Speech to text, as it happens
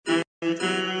I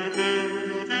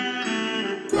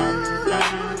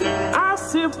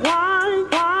sip wine,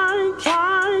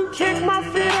 kick my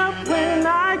feet up when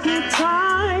I get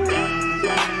time.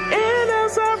 And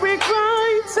as I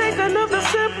recline, take another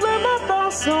sip, let my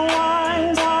thoughts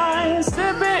unwind.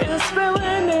 Sipping and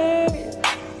spilling it.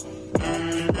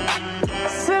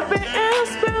 Sipping and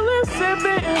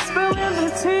spilling the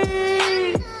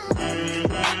tea.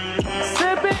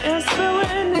 Sipping and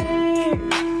spilling it.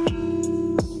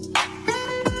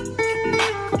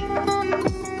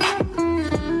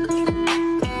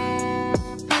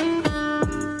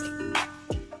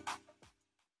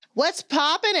 What's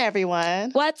poppin',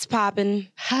 everyone? What's poppin'?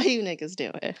 How you niggas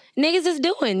doing? Niggas is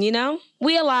doing, you know?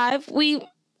 We alive. We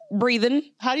breathing.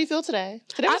 How do you feel today?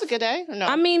 Today was a good day, or no?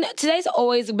 I mean, today's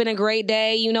always been a great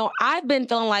day. You know, I've been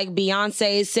feeling like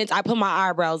Beyonce since I put my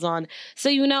eyebrows on. So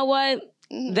you know what?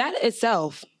 That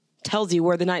itself tells you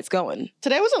where the night's going.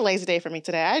 Today was a lazy day for me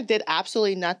today. I did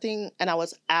absolutely nothing, and I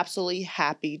was absolutely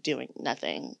happy doing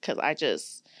nothing because I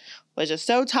just was just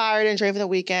so tired and drained from the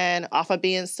weekend, off of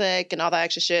being sick and all that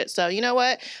extra shit. So you know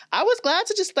what? I was glad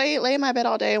to just lay in my bed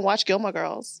all day and watch Gilmore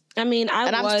Girls. I mean,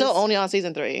 I'm still only on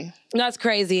season 3. That's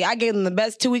crazy. I gave them the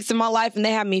best 2 weeks of my life, and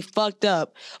they had me fucked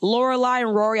up. Lorelai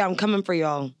and Rory, I'm coming for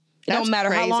y'all. It don't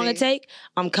matter how long it take,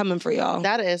 I'm coming for y'all.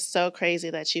 That is so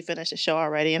crazy that she finished the show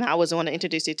already, and I was the one to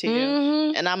introduce you to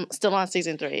you. And I'm still on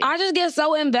season 3. I just get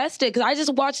so invested because I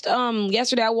just watched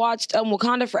yesterday. I watched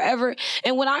Wakanda Forever,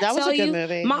 and when I tell you,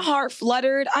 movie. My heart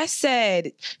fluttered. I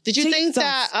said, "Did you think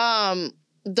that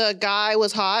the guy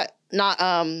was hot? Not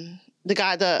the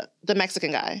guy, the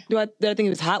Mexican guy. Did I think he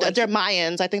was hot? Like, they're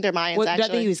Mayans. I think they're Mayans, actually. Did I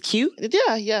think he was cute?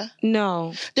 Yeah.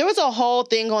 No. There was a whole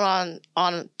thing going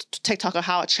on TikTok of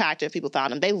how attractive people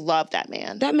found him. They loved that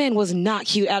man. That man was not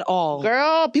cute at all.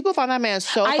 Girl, people found that man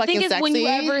so fucking sexy. I think it's when you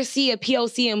ever see a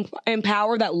POC in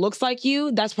Power that looks like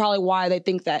you, that's probably why they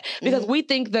think that. Because we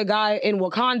think the guy in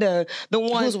Wakanda, the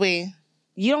one... Who's we?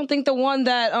 You don't think the one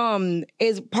that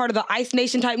is part of the Ice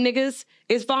Nation type niggas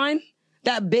is fine?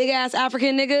 That big-ass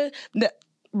African nigga?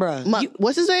 Bruh.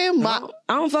 What's his name? I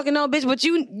don't fucking know, bitch, but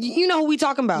you know who we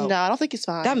talking about. No, I don't think he's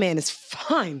fine. That man is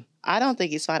fine. I don't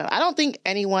think he's fine. I don't think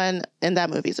anyone in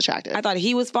that movie is attractive. I thought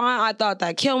he was fine. I thought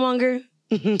that Killmonger...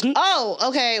 Oh,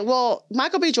 okay. Well,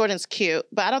 Michael B. Jordan's cute,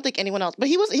 but I don't think anyone else. But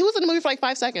he was in the movie for like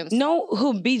 5 seconds. No,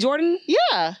 who? B. Jordan?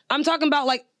 Yeah. I'm talking about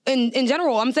like in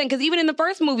general. I'm saying because even in the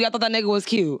first movie, I thought that nigga was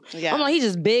cute. Yeah. I'm like, he's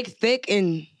just big, thick,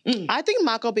 and... I think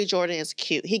Michael B. Jordan is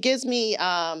cute. He gives me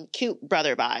cute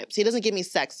brother vibes. He doesn't give me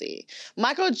sexy.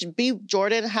 Michael B.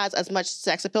 Jordan has as much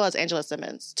sex appeal as Angela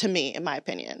Simmons, to me, in my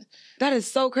opinion. That is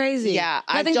so crazy. Yeah.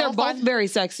 I think they're both very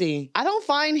sexy. I don't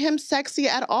find him sexy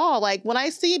at all. Like, when I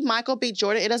see Michael B.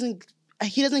 Jordan, he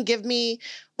doesn't give me,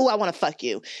 oh, I want to fuck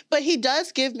you. But he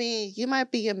does give me, you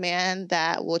might be a man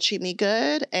that will treat me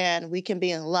good and we can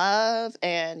be in love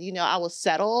and, you know, I will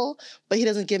settle. But he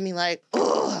doesn't give me like,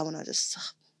 oh, I want to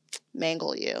just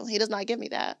mangle you. He does not give me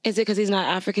that. Is it because he's not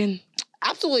African?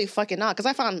 Absolutely fucking not. Because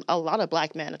I found a lot of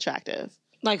black men attractive.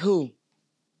 Like who?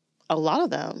 A lot of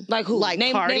them. Like who? Like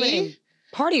Party.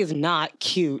 Party is not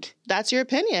cute. That's your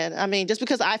opinion. I mean, just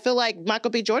because I feel like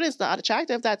Michael B. Jordan is not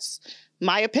attractive, that's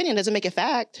my opinion. Doesn't make it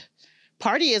fact.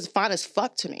 Party is fine as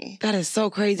fuck to me. That is so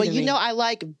crazy. But you know, I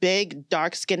like big,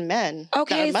 dark-skinned men.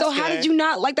 Okay, so how did you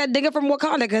not like that nigga from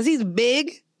Wakanda? Because he's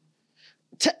big.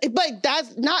 But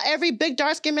that's not every big,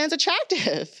 dark-skinned man's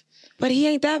attractive. But he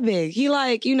ain't that big. He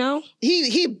like, you know.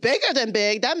 He bigger than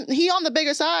big. He on the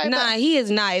bigger side. Nah, he is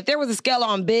not. If there was a scale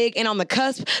on big and on the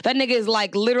cusp, that nigga is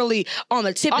like literally on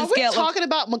the tip of the scale. Are we talking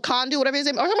about Makondu, whatever his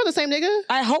name? Are we talking about the same nigga?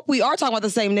 I hope we are talking about the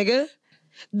same nigga.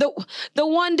 The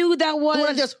one dude that was... The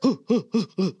one that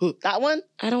just... That one?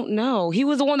 I don't know. He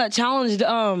was the one that challenged...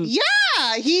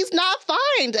 Yeah, he's not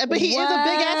fine, but he is a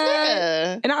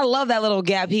big-ass nigga. And I love that little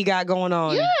gap he got going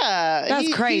on. Yeah.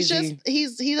 That's crazy.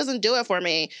 He doesn't do it for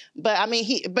me. But I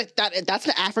mean, that's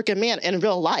an African man in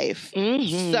real life.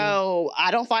 Mm-hmm. So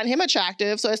I don't find him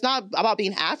attractive. So it's not about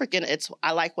being African.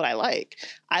 I like what I like.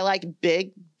 I like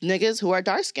big niggas who are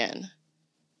dark-skinned.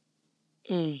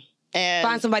 And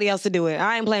find somebody else to do it.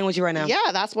 I ain't playing with you right now.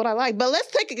 Yeah, that's what I like. But let's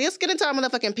get into our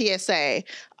motherfucking PSA.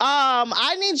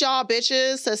 I need y'all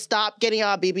bitches to stop getting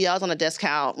y'all BBLs on a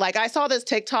discount. Like, I saw this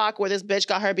TikTok where this bitch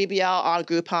got her BBL on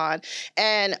Groupon,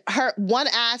 and her one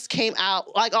ass came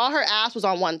out, like all her ass was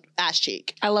on one ass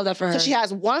cheek. I love that for her. So she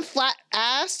has one flat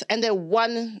ass and then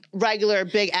one regular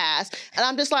big ass. And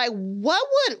I'm just like, what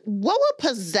would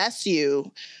possess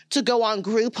you to go on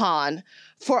Groupon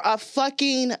for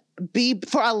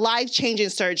a life-changing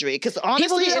surgery? Because honestly,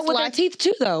 people do that with their teeth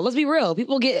too, though. Let's be real.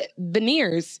 People get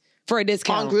veneers for a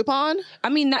discount. On Groupon? I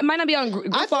mean, that might not be on Groupon.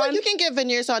 I feel like you can get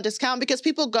veneers on discount because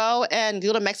people go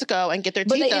to Mexico and get their teeth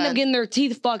done. But they end up getting their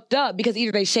teeth fucked up because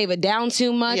either they shave it down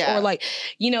too much or like,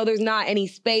 there's not any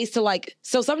space to like.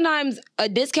 So sometimes a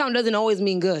discount doesn't always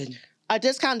mean good. A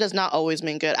discount does not always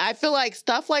mean good. I feel like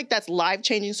stuff like that's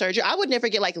life-changing surgery. I would never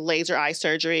get like laser eye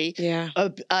surgery. Yeah.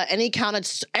 Any kind of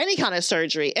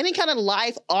surgery, any kind of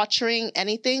life-altering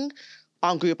anything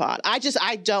on Groupon. I just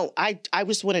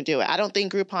wouldn't do it. I don't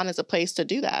think Groupon is a place to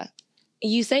do that.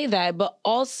 You say that, but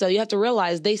also you have to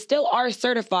realize they still are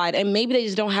certified and maybe they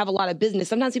just don't have a lot of business.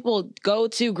 Sometimes people go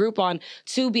to Groupon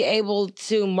to be able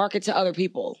to market to other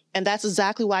people. And that's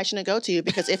exactly why I shouldn't go to you,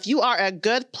 because if you are a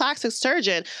good plastic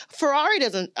surgeon, Ferrari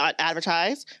doesn't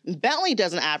advertise, Bentley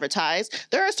doesn't advertise.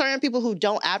 There are certain people who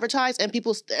don't advertise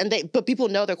but people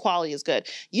know their quality is good.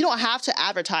 You don't have to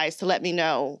advertise to let me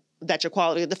know that your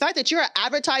quality. The fact that you're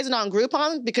advertising on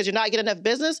Groupon because you're not getting enough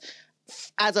business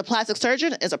as a plastic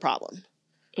surgeon is a problem.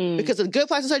 Because the good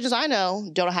plastic surgeons I know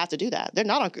don't have to do that. They're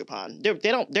not on Groupon.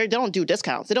 They don't do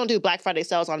discounts. They don't do Black Friday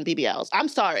sales on BBLs. I'm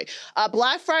sorry. A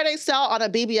Black Friday sale on a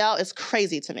BBL is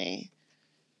crazy to me.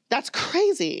 That's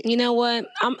crazy. You know what?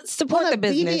 Support the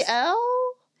business. BBL?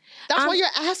 That's why your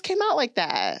ass came out like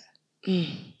that.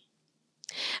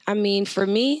 I mean, for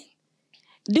me,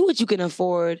 do what you can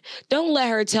afford. Don't let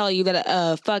her tell you that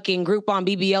a fucking Groupon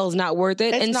BBL is not worth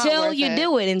it until you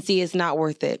do it and see it's not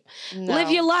worth it. No.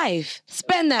 Live your life.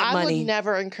 Spend that money. I would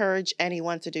never encourage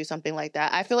anyone to do something like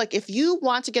that. I feel like if you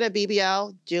want to get a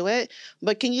BBL, do it.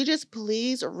 But can you just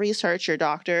please research your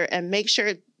doctor and make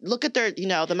sure, look at their, the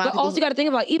amount of people. But also you got to think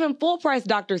about even full price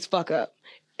doctors fuck up.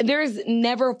 There's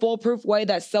never a foolproof way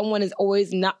that someone is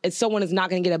not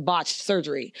going to get a botched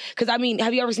surgery. Because, I mean,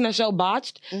 have you ever seen that show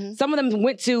Botched? Mm-hmm. Some of them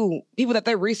went to people that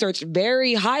they researched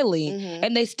very highly,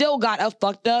 and they still got a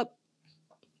fucked up.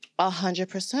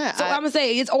 100%. So I'm going to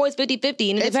say it's always 50-50.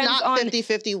 And it's not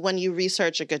 50-50 when you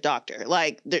research a good doctor.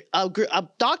 Like, a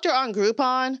doctor on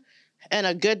Groupon and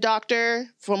a good doctor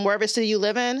from wherever city you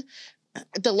live in,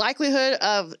 the likelihood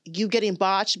of you getting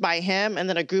botched by him and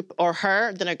then a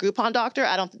Groupon doctor,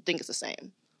 I don't think it's the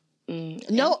same.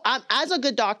 No, as a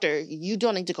good doctor, you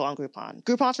don't need to go on Groupon.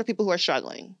 Groupon's for people who are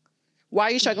struggling. Why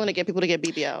are you struggling to get people to get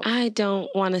BBL? I don't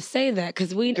want to say that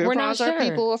because we're not sure.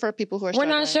 Groupons are for people who are struggling.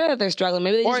 We're not sure that they're struggling.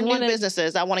 Maybe they just new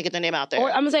businesses that want to get their name out there. Or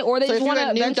I'm gonna say, or they just want to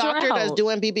venture out. If you're a new doctor that's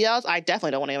doing BBLs, I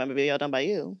definitely don't want to get my BBL done by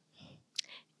you.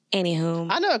 Anywho,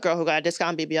 I know a girl who got a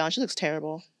discount BBL and she looks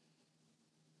terrible.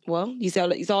 Well, you saw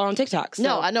her on TikTok. So.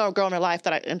 No, I know a girl in her life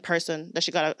in person that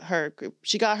she got her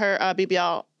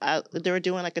BBL. They were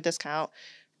doing like a discount,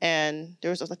 and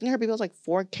there was, I think her BBL was like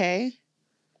 $4K.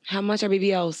 How much are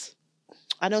BBLs?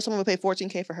 I know someone would pay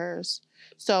 $14K for hers,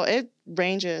 so it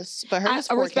ranges. But hers is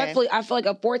 $4K. Respectfully, I feel like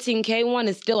a $14K one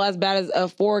is still as bad as a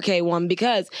 $4K one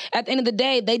because at the end of the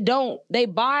day, they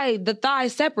buy the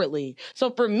thighs separately.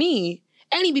 So for me,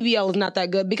 any BBL is not that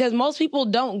good because most people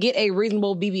don't get a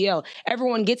reasonable BBL.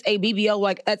 Everyone gets a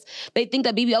BBL they think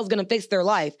that BBL is going to fix their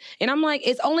life. And I'm like,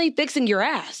 it's only fixing your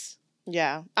ass.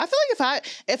 Yeah. I feel like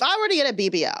if I were to get a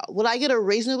BBL, would I get a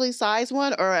reasonably sized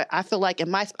one? Or I feel like I'm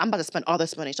about to spend all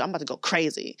this money, so I'm about to go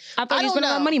crazy. I thought you spend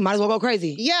all that money, might as well go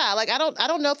crazy. Yeah, like I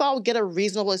don't know if I would get a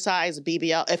reasonably sized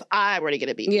BBL if I were to get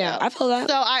a BBL. Yeah, I feel that.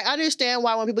 So I understand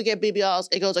why when people get BBLs,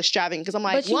 it goes extravagant. Because I'm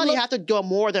like, you have to go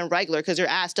more than regular because your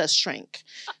ass does shrink.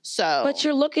 So, but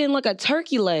you're looking like a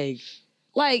turkey leg.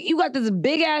 Like, you got this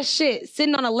big ass shit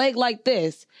sitting on a leg like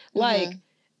this. Like,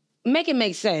 make it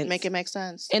make sense. Make it make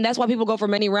sense. And that's why people go for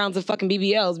many rounds of fucking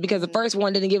BBLs because the first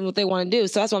one didn't give them what they want to do.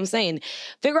 So that's what I'm saying.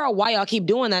 Figure out why y'all keep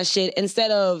doing that shit instead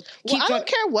of I don't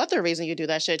care what the reason you do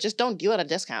that shit. Just don't do it at a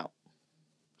discount.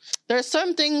 There's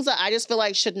some things that I just feel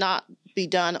like should not be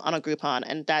done on a Groupon,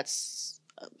 and that's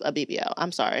a BBL.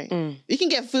 I'm sorry. You can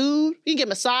get food. You can get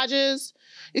massages.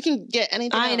 You can get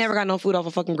anything I ain't never got no food off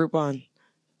a fucking Groupon.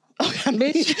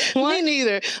 Bitch, me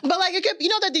neither. But like,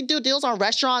 that they do deals on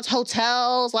restaurants,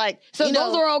 hotels, like. So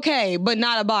those are okay, but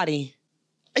not a body.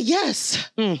 Yes,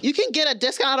 you can get a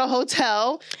discount at a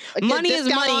hotel. Money is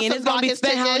money, and it's gonna be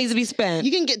spent how it needs to be spent.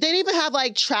 You can get. They even have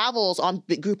like travels on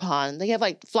Groupon. They have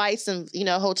like flights and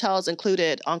hotels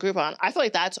included on Groupon. I feel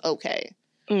like that's okay.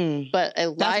 But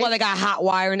that's why they got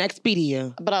Hotwire and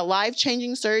Expedia. But a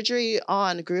life-changing surgery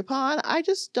on Groupon, I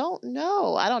just don't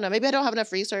know. I don't know. Maybe I don't have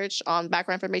enough research on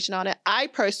background information on it. I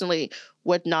personally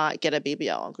would not get a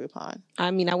BBL on Groupon.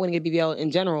 I mean, I wouldn't get BBL in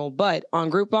general, but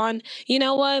on Groupon, you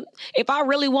know what? If I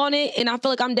really want it and I feel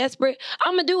like I'm desperate,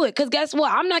 I'm going to do it. Because guess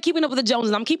what? I'm not keeping up with the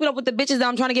Joneses. I'm keeping up with the bitches that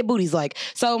I'm trying to get booties like.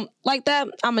 So like that,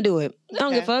 I'm going to do it. I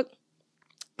don't give a fuck.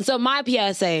 So my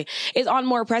PSA is on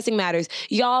more pressing matters.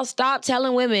 Y'all stop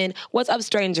telling women what's up,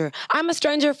 stranger. I'm a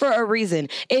stranger for a reason.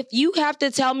 If you have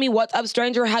to tell me what's up,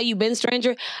 stranger, how you been,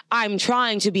 stranger, I'm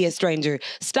trying to be a stranger.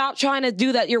 Stop trying to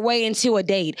do that your way into a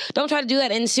date. Don't try to do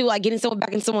that into like getting someone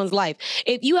back in someone's life.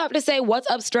 If you have to say what's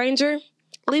up, stranger,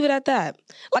 leave it at that.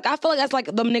 Like, I feel like that's like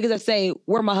them niggas that say,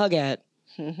 where my hug at?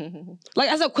 Like,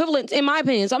 that's equivalent in my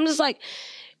opinion. So I'm just like,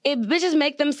 if bitches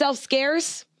make themselves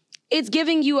scarce, it's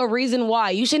giving you a reason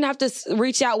why. You shouldn't have to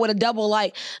reach out with a double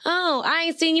like, oh, I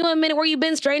ain't seen you in a minute. Where you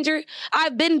been, stranger?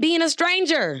 I've been being a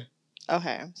stranger.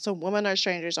 Okay. So women are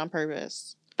strangers on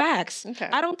purpose. Facts. Okay.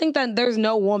 I don't think that there's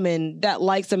no woman that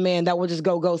likes a man that will just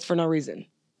go ghost for no reason.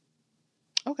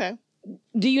 Okay.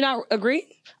 Do you not agree?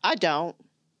 I don't.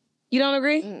 You don't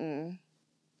agree? Mm-mm.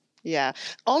 Yeah.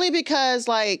 Only because,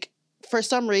 like, for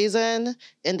some reason,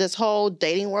 in this whole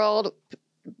dating world,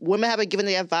 women have been given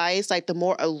the advice, like, the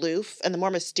more aloof and the more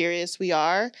mysterious we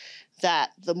are,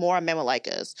 that the more a man will like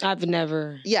us. I've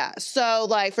never. Yeah. So,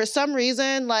 like, for some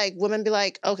reason, like, women be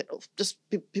like, okay, just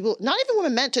people, not even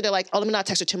women meant to, they're like, oh, let me not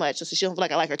text her too much so she don't feel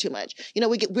like I like her too much. You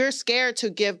know, we're scared to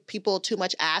give people too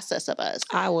much access of us.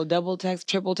 I will double text,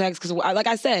 triple text, because like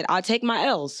I said, I take my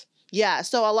L's. Yeah.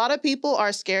 So a lot of people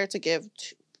are scared to give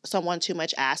someone too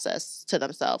much access to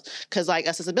themselves because, like,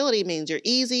 accessibility means you're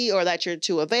easy or that you're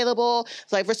too available.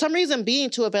 It's like, for some reason,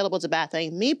 being too available is a bad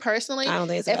thing. Me personally, I don't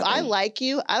think it's a if bad I thing. like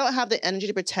you, I don't have the energy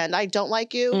to pretend I don't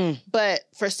like you. But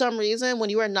for some reason, when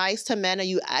you are nice to men and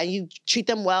you treat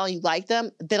them well and you like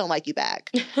them, they don't like you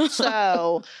back.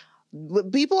 So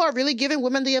people are really giving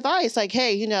women the advice, like,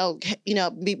 hey,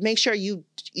 make sure you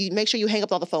hang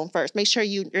up on the phone first. Make sure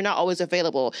you're not always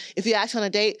available. If you ask on a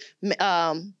date,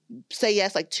 say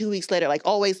yes like 2 weeks later. Like,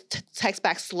 always text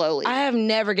back slowly. I have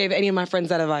never gave any of my friends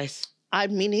that advice.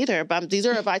 Me neither, but these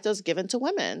are advices given to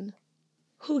women.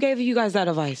 Who gave you guys that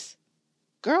advice?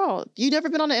 Girl, you never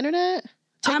been on the internet?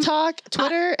 TikTok,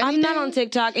 Twitter? I'm not on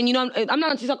TikTok, and I'm not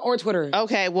on TikTok or Twitter.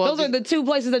 Okay, well, those are the two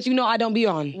places that I don't be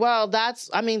on. Well, that's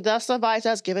advice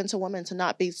that's given to women, to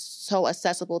not be so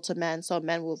accessible to men, so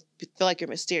men will feel like you're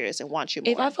mysterious and want you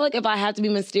more. If I feel like if I have to be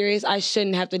mysterious, I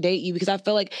shouldn't have to date you, because I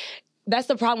feel like that's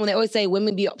the problem when they always say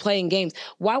women be playing games.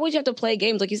 Why would you have to play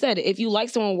games? Like you said, if you like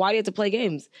someone, why do you have to play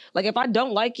games? Like, if I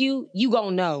don't like you, you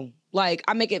gonna know. Like,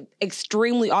 I make it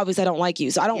extremely obvious I don't like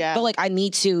you. So I don't feel like I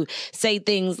need to say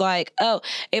things like, oh,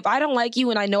 if I don't like you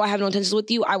and I know I have no intentions with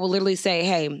you, I will literally say,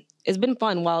 hey, it's been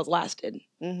fun while it's lasted.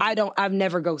 Mm-hmm. I've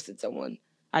never ghosted someone.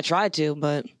 I tried to,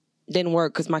 but it didn't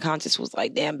work because my conscience was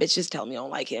like, damn, bitch, just tell me I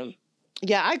don't like him.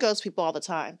 Yeah, I ghost people all the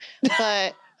time.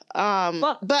 But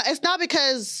but it's not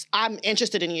because I'm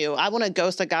interested in you. I want to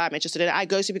ghost a guy I'm interested in. I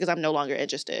ghost you because I'm no longer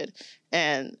interested.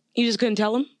 And you just couldn't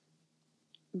tell him?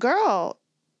 Girl,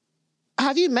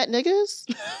 have you met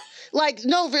niggas? Like,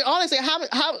 no, honestly, how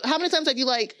many times have you,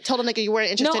 like, told a nigga you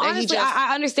weren't interested? No, honestly,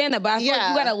 I understand that, but I feel like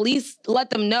you gotta at least let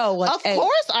them know. Like, of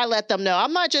course I let them know.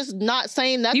 I'm not just not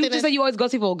saying nothing. You just said you always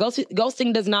ghost people.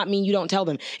 Ghosting does not mean you don't tell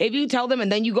them. If you tell them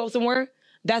and then you go somewhere,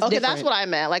 that's different. That's what I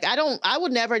meant. Like, I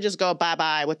would never just go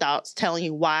bye-bye without telling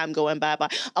you why I'm going bye-bye.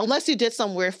 Unless you did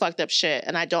some weird fucked up shit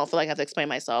and I don't feel like I have to explain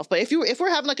myself. But if we're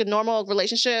having, like, a normal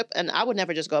relationship, and I would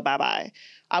never just go bye-bye.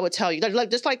 I would tell you. Like,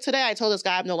 just like today, I told this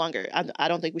guy I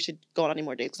don't think we should go on any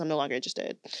more dates because I'm no longer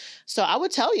interested. So I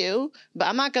would tell you, but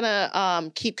I'm not going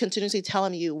to keep continuously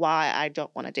telling you why I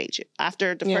don't want to date you.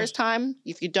 After the first time,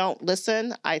 if you don't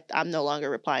listen, I'm no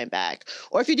longer replying back.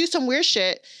 Or if you do some weird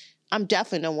shit, I'm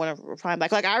definitely no one replying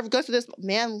back. Like, I ghosted this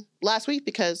man last week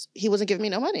because he wasn't giving me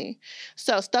no money.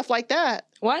 So stuff like that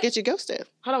gets you ghosted.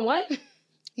 Hold on, what?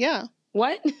 Yeah.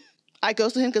 What? I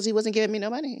ghosted him because he wasn't giving me no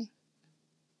money.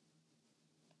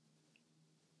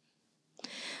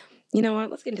 You know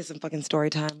what? Let's get into some fucking story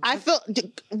time.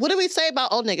 What do we say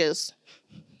about old niggas?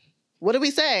 What do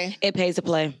we say? It pays to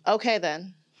play. Okay,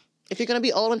 then. If you're going to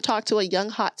be old and talk to a young,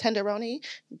 hot tenderoni,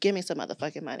 give me some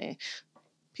motherfucking money.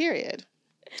 Period.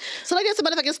 So let's get some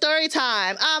motherfucking story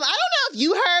time. I don't know if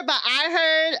you heard, but I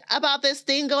heard about this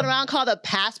thing going around called the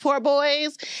Passport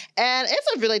Boys. And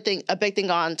it's a big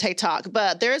thing on TikTok.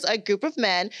 But there's a group of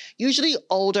men, usually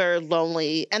older,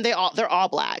 lonely, and they're all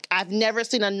black. I've never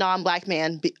seen a non-black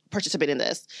man participate in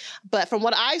this. But from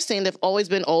what I've seen, they've always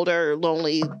been older,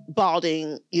 lonely,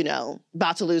 balding,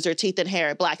 about to lose their teeth and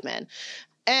hair, black men.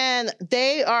 And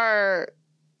they are,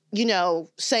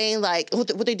 saying, like,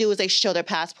 what they do is they show their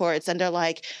passports and they're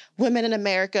like, women in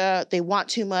America, they want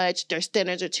too much. Their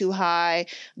standards are too high.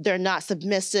 They're not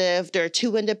submissive. They're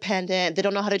too independent. They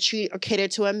don't know how to treat or cater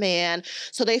to a man.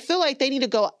 So they feel like they need to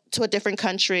go to a different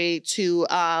country to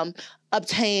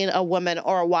obtain a woman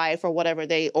or a wife or whatever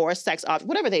or a sex object,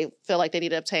 whatever they feel like they need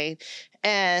to obtain.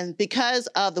 And because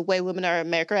of the way women in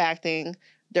America are acting,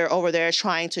 they're over there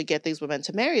trying to get these women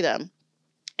to marry them.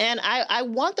 And I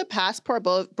want the passport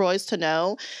boys to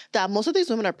know that most of these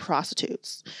women are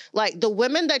prostitutes. Like the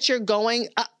women that you're going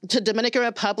to Dominican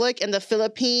Republic and the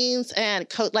Philippines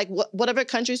and whatever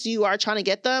countries you are trying to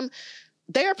get them,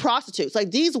 they are prostitutes. Like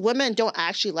these women don't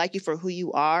actually like you for who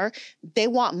you are. They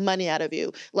want money out of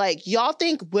you. Like y'all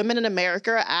think women in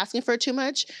America are asking for too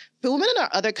much, but women in our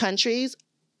other countries,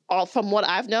 from what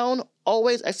I've known,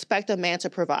 always expect a man to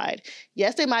provide.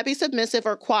 Yes, they might be submissive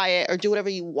or quiet or do whatever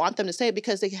you want them to say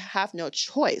because they have no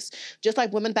choice. Just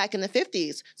like women back in the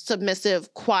 50s,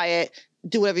 submissive, quiet,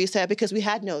 do whatever you said because we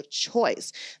had no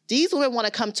choice. These women want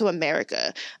to come to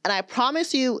America. And I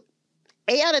promise you,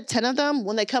 8 out of 10 of them,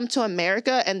 when they come to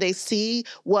America and they see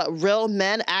what real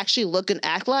men actually look and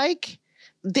act like,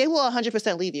 they will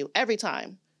 100% leave you every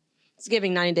time. It's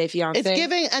giving 90 Day Fiancé. It's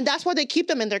giving, and that's why they keep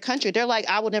them in their country. They're like,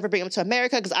 I would never bring them to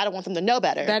America because I don't want them to know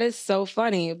better. That is so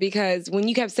funny because when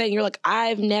you kept saying, you're like,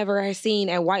 I've never seen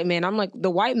a white man. I'm like,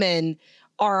 the white men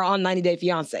are on 90 Day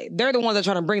Fiancé. They're the ones that are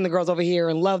trying to bring the girls over here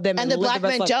and love them. And the black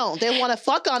men don't. They want to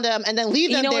fuck on them and then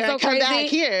leave them there and come back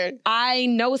here. I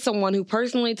know someone who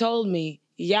personally told me,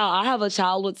 yeah, I have a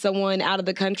child with someone out of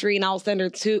the country and I'll send her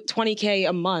 $20K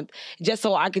a month just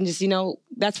so I can just,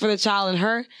 that's for the child and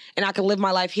her and I can live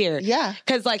my life here. Yeah.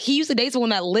 Because like he used to date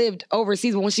someone that lived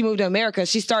overseas, but when she moved to America,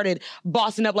 she started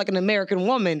bossing up like an American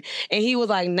woman. And he was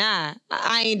like, nah,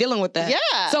 I ain't dealing with that.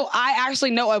 Yeah. So I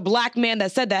actually know a black man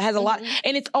that said that has a lot.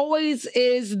 And it's always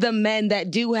is the men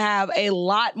that do have a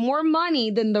lot more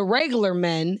money than the regular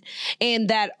men and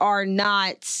that are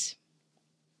not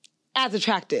as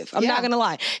attractive. I'm not gonna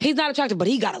lie. He's not attractive, but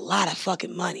he got a lot of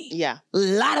fucking money. Yeah. A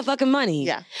lot of fucking money.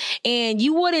 Yeah. And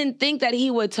you wouldn't think that he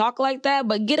would talk like that,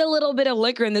 but get a little bit of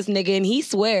liquor in this nigga and he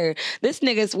swear. This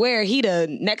nigga swear he the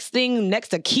next thing next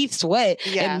to Keith Sweat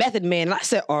and Method Man. And I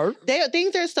said, They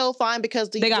think they're so fine because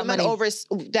they have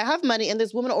money and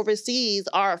this women overseas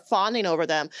are fawning over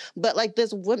them. But like the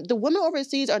women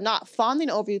overseas are not fawning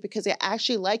over you because they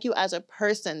actually like you as a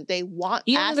person. They want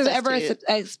access there's ever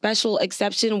a special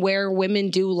exception where women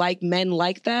do like men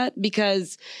like that?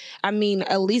 Because, I mean,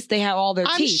 at least they have all their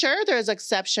teeth. I'm sure there's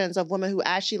exceptions of women who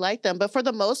actually like them. But for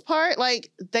the most part,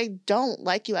 like, they don't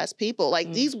like you as people.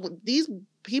 Like, these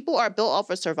people are built off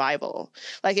of survival.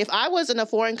 Like, if I was in a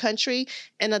foreign country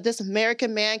and this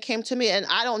American man came to me and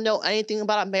I don't know anything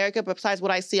about America besides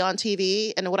what I see on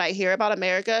TV and what I hear about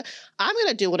America, I'm going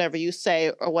to do whatever you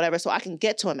say or whatever so I can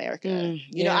get to America.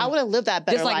 You know, I want to live that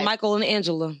better life. Just like Michael and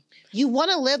Angela. You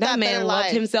want to live that better life. That man loved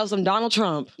himself some Donald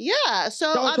Trump. Yeah.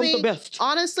 So, Donald Trump's the best.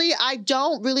 Honestly, I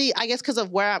don't really, I guess because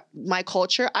of my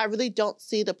culture, I really don't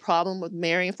see the problem with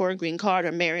marrying for a green card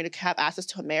or marrying to have access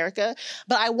to America.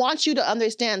 But I want you to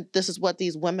understand this is what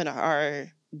these women are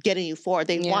getting you for.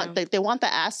 They want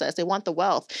the assets. They want the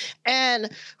wealth. And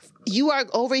you are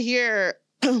over here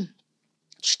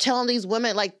telling these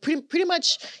women, like pretty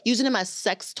much using them as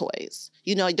sex toys.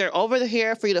 You know, they're over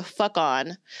here for you to fuck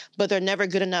on, but they're never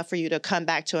good enough for you to come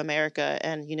back to America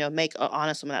and, make an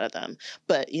honest woman out of them.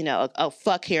 But, a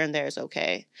fuck here and there is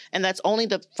okay. And that's only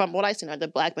from what I've seen, are the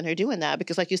black men who are doing that.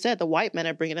 Because like you said, the white men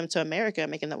are bringing them to America and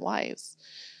making them wives.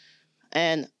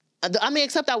 And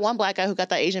except that one black guy who got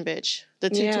that Asian bitch. The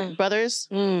two brothers.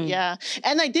 Yeah.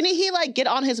 And like, didn't he like get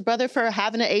on his brother for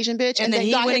having an Asian bitch? And then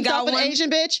he got himself an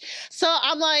Asian bitch? So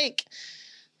I'm like,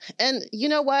 and you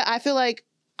know what? I feel like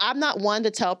I'm not one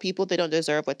to tell people they don't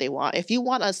deserve what they want. If you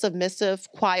want a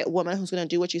submissive, quiet woman who's going to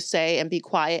do what you say and be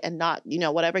quiet and not,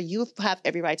 whatever, you have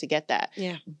every right to get that.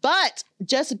 Yeah. But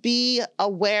just be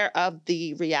aware of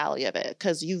the reality of it.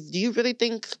 Because do you really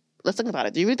think... Let's think about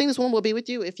it. Do you really think this woman will be with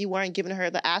you if you weren't giving her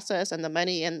the access and the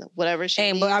money and whatever she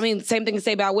needs? But I mean, same thing to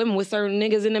say about women with certain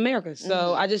niggas in America.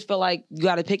 So I just feel like you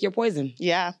got to pick your poison.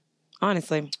 Yeah.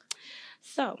 Honestly.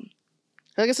 So.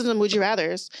 I guess it's the Would You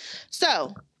Rathers.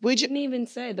 So, didn't even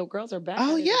say the girls are back.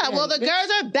 Oh, yeah. Well, the girls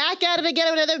are back at it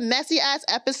again with another messy-ass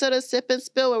episode of Sip and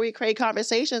Spill where we create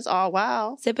conversations. Oh,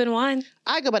 wow. Sipping wine.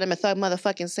 I go by the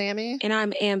motherfucking Sammy. And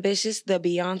I'm ambitious, the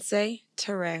Beyonce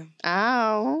Terrell.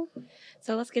 Ow.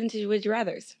 So let's get into Would You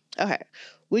Rathers. Okay.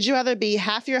 Would you rather be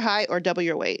half your height or double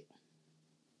your weight?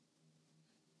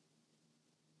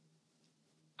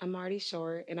 I'm already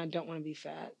short and I don't want to be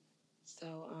fat.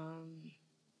 So,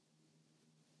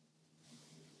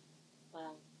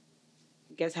 well,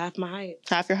 I guess half my height.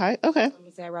 Half your height? Okay. I'm going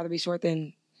to say I'd rather be short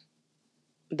than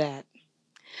that.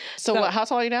 So what, how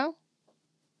tall are you now?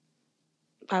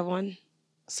 5'1".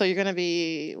 So you're going to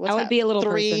be, I would be a little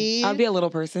person. I would be a little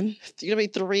person. You're going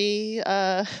to be 3,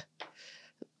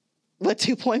 What,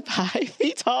 2.5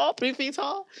 feet tall? 3 feet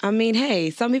tall? I mean, hey,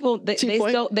 some people they're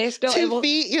still 2 able.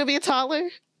 feet? You'll be taller?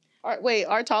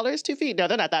 Are tallers 2 feet? No,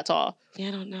 they're not that tall. Yeah,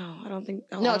 I don't know. I don't think.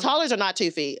 No, tallers are not 2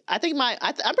 feet. I think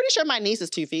I'm pretty sure my niece is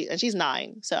 2 feet and she's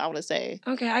 9. So I want to say.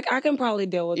 Okay, I can probably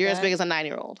deal with You're that. as big as a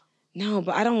 9-year-old. No,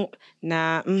 but I don't.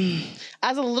 Nah.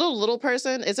 As a little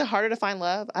person, is it harder to find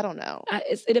love? I don't know.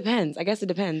 It depends. I guess it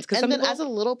depends. And then as a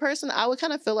little person, I would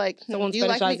kind of feel like someone's you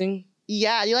fetishizing. Like me?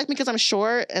 Yeah, you like me because I'm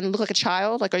short and look like a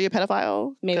child? Like, are you a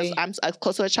pedophile? Maybe. Because I'm as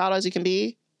close to a child as you can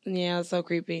be. Yeah, it's so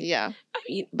creepy. Yeah.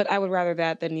 But I would rather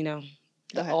that than, the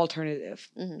alternative.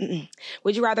 Mm-hmm.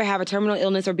 Would you rather have a terminal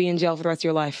illness or be in jail for the rest of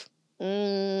your life?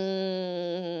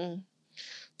 Terminal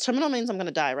means I'm going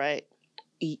to die, right?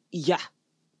 Yeah.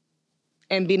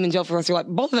 And being in jail for the rest of your life.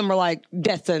 Both of them are like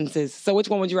death sentences. So which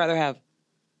one would you rather have?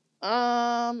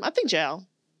 I think jail.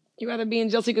 You rather be in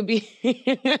jail so you could be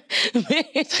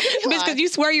bitch, because you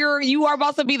swear you are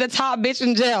about to be the top bitch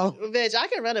in jail. Bitch, I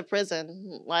can run a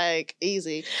prison like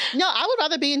easy. No, I would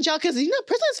rather be in jail because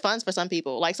prison is fun for some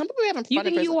people. Like some people having fun. You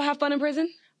think you will have fun in prison?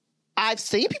 I've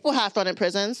seen people have fun in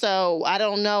prison, so I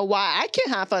don't know why I can't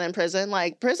have fun in prison.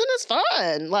 Like prison is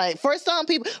fun. Like for some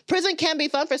people, prison can be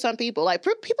fun for some people. Like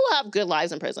people have good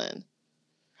lives in prison.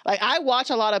 Like I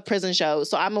watch a lot of prison shows,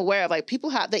 so I'm aware of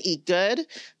people they eat good.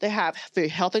 They have free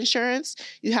health insurance.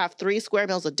 You have 3 square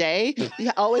meals a day. You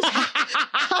always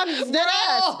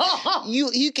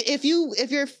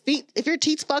if your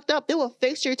teeth's fucked up, they will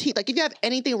fix your teeth. Like if you have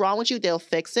anything wrong with you, they'll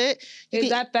fix it.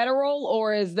 Is that federal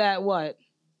or is that what?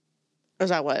 Or is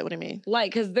that what? What do you mean?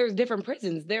 Like, because there's different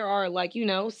prisons. There are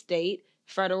state,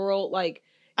 federal,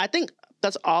 I think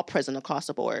that's all prison across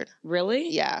the board. Really?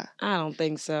 Yeah. I don't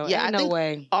think so. Yeah, no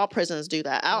way. All prisons do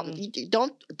that.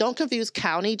 Don't confuse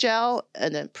county jail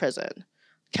and then prison.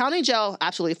 County jail,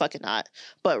 absolutely fucking not.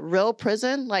 But real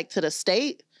prison, like to the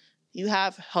state, you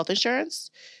have health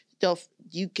insurance.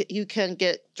 You can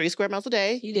get 3 square meals a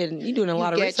day. You doing a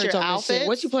lot of research on this shit.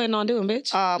 What you planning on doing,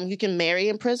 bitch? You can marry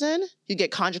in prison. You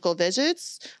get conjugal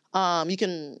visits.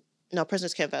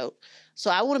 Prisoners can't vote.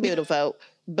 So I wouldn't be able to vote.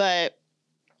 But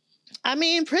I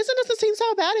mean, prison doesn't seem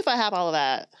so bad if I have all of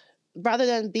that. Rather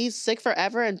than be sick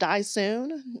forever and die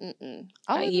soon.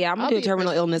 I'm gonna do a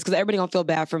terminal illness because everybody gonna feel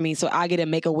bad for me. So I get to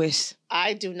make a wish.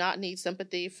 I do not need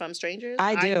sympathy from strangers.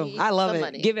 I do. I love it.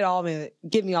 Money. Give it all me.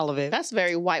 Give me all of it. That's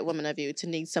very white woman of you to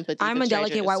need sympathy. I'm a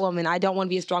delicate white woman. I don't want to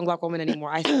be a strong black woman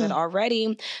anymore. I said that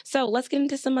already. So let's get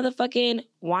into some motherfucking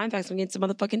wine facts. We get some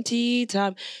motherfucking tea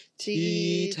time.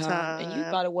 Tea time. And you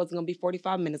thought it wasn't gonna be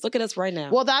 45 minutes. Look at us right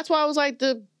now. Well, that's why I was like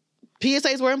the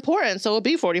PSAs were important, so it'll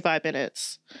be 45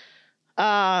 minutes.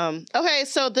 Okay,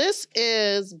 so this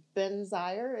is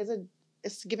Benzyre.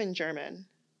 It's given German.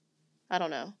 I don't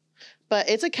know. But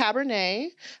it's a Cabernet.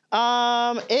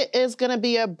 It is going to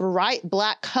be a bright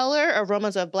black color,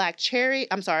 aromas of bright cherry,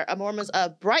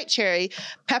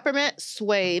 peppermint,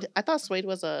 suede. I thought suede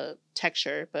was a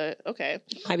texture, but okay.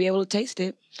 Might be able to taste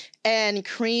it. And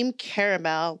cream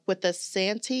caramel with the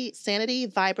sanity,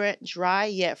 vibrant, dry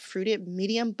yet fruited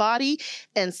medium body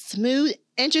and smooth,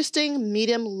 interesting,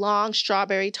 medium long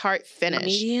strawberry tart finish.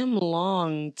 Medium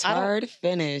long tart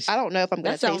finish. I don't know if I'm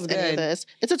going to taste any of this.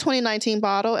 It's a 2019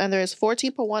 bottle and there's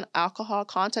 14.1 alcohol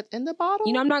content in the bottle.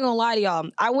 I'm not going to lie to y'all.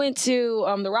 I went to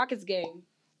the Rockets game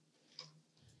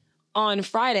on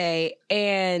Friday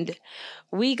and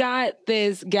we got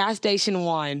this gas station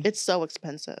wine. It's so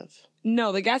expensive.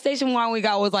 No, the gas station wine we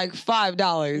got was like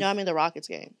 $5. No, I mean the Rockets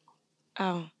game.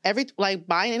 Oh.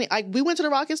 We went to the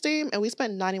Rockets game and we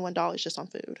spent $91 just on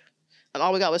food. And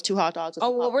all we got was 2 hot dogs.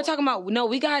 Oh, well, we're talking about, no,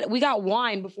 we got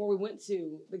wine before we went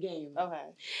to the game. Okay.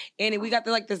 And we got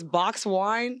this box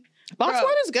wine. Box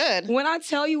wine is good. When I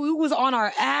tell you we was on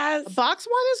our ass. Box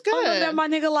wine is good. I looked at my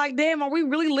nigga like, damn, are we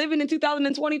really living in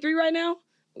 2023 right now?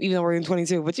 Even though we're in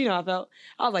 22, but I felt.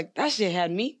 I was like, that shit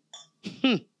had me.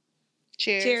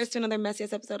 Cheers. Cheers to another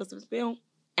messiest episode of The Spill.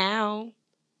 Ow.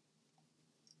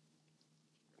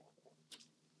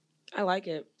 I like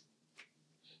it.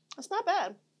 It's not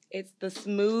bad. It's the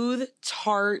smooth,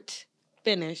 tart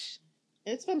finish.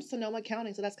 It's from Sonoma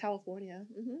County, so that's California.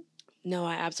 Mm-hmm. No,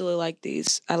 I absolutely like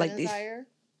these. I like these.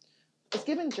 It's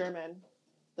given German,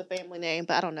 the family name,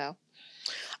 but I don't know.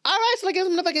 All right, so let's get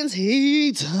some motherfucking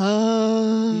tea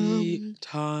time. Tea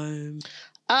time.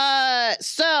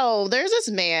 So there's this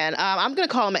man. I'm gonna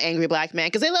call him an angry black man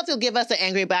because they love to give us the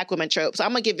angry black woman trope. So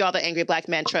I'm gonna give y'all the angry black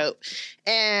man trope.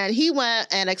 And he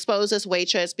went and exposed this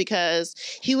waitress because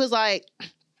he was like,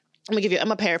 I'm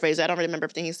gonna paraphrase it. I don't really remember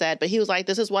everything he said, but he was like,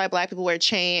 this is why Black people wear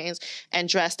chains and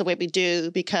dress the way we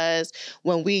do, because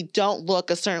when we don't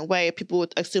look a certain way, people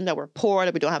would assume that we're poor,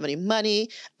 that we don't have any money.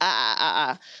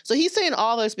 So he's saying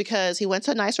all this because he went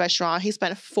to a nice restaurant. He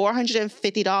spent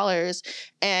 $450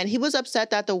 and he was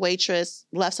upset that the waitress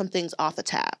left some things off the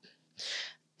tab.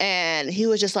 And he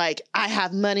was just like, I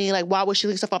have money. Like, why would she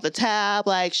leave stuff off the tab?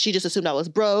 Like, she just assumed I was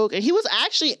broke. And he was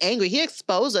actually angry. He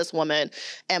exposed this woman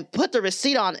and put the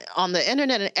receipt on the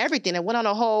internet and everything and went on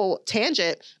a whole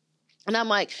tangent. And I'm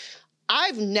like,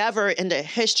 I've never in the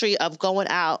history of going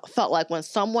out felt like when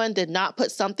someone did not put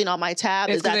something on my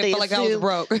tab is that they felt like I was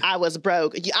broke. I was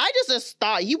broke. I just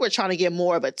thought you were trying to get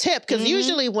more of a tip. Because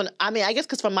usually I guess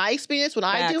because from my experience, when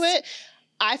I do it,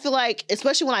 I feel like,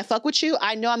 especially when I fuck with you,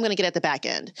 I know I'm going to get at the back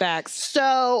end. Facts.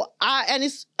 So,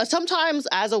 it's sometimes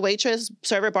as a waitress,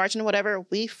 server, bartender, whatever,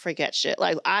 we forget shit.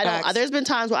 Like, there's been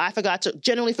times where I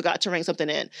genuinely forgot to ring something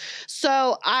in.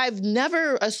 So, I've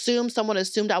never assumed someone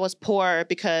assumed I was poor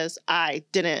because they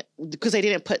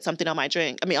didn't put something on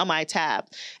on my tab.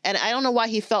 And I don't know why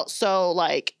he felt so,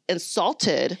 like,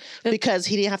 insulted because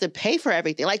he didn't have to pay for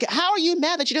everything. Like, how are you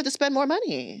mad that you didn't have to spend more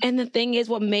money? And the thing is,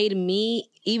 what made me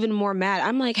even more mad,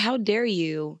 I'm like, how dare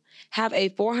you have a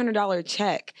 $400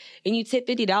 check and you tip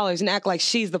 $50 and act like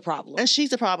she's the problem? And she's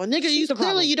the problem. Nigga,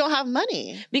 you don't have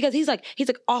money. Because he's like,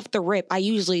 off the rip, I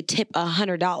usually tip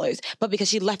 $100, but because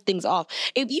she left things off.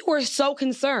 If you were so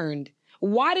concerned,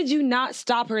 why did you not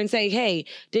stop her and say, hey,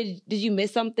 did you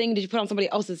miss something? Did you put on somebody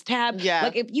else's tab? Yeah.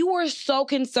 Like, if you were so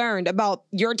concerned about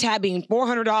your tab being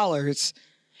 $400,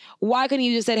 why couldn't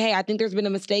you just said, hey, I think there's been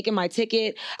a mistake in my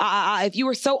ticket? If you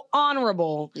were so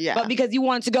honorable, but because you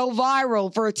wanted to go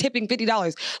viral for tipping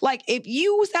 $50. Like, if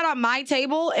you sat on my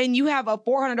table and you have a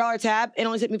 $400 tab and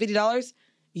only tipped me $50,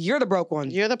 you're the broke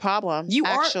one. You're the problem. You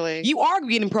are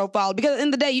getting profiled because at the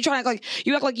end of the day, you act like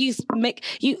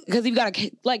because you've got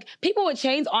people with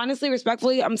chains. Honestly,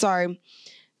 respectfully, I'm sorry,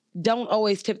 don't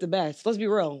always tip the best. Let's be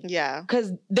real. Yeah.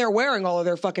 Because they're wearing all of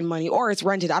their fucking money or it's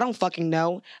rented. I don't fucking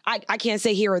know. I can't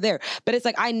say here or there. But it's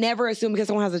like, I never assume because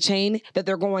someone has a chain that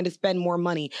they're going to spend more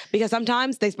money. Because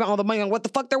sometimes they spend all the money on what the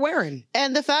fuck they're wearing.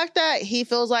 And the fact that he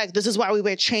feels like this is why we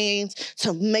wear chains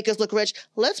to make us look rich.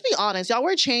 Let's be honest. Y'all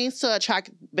wear chains to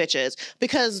attract bitches.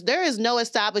 Because there is no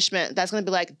establishment that's going to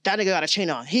be like, that nigga got a chain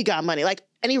on. He got money. Like,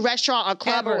 any restaurant or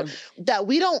club that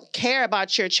we don't care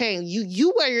about your chain.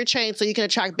 You wear your chain so you can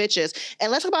attract bitches.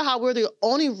 And let's talk about how we're the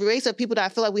only race of people that I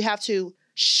feel like we have to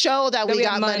show that we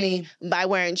got money by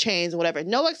wearing chains and whatever.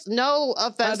 No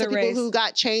offense to people who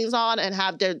got chains on and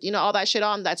have their, all that shit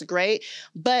on. That's great.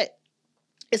 But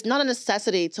it's not a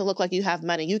necessity to look like you have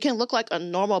money. You can look like a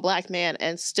normal Black man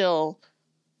and still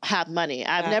have money.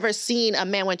 I've never seen a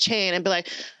man with chain and be like,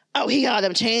 oh, he got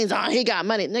them chains on. He got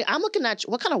money. I'm looking at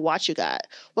what kind of watch you got,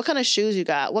 what kind of shoes you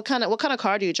got, what kind of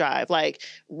car do you drive? Like,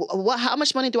 how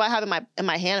much money do I have in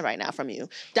my hand right now from you?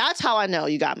 That's how I know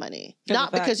you got money.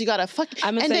 Not because you got a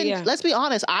let's be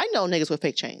honest. I know niggas with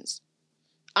fake chains.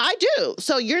 I do.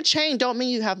 So your chain don't mean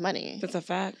you have money. That's a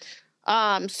fact.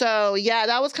 So yeah,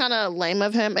 that was kind of lame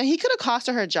of him, and he could have cost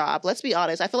her job. Let's be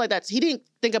honest. I feel like he didn't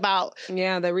think about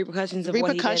the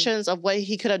repercussions of what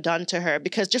he could have done to her,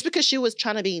 because she was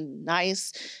trying to be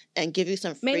nice and give you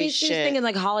some free maybe shit. Maybe she's thinking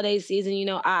like holiday season,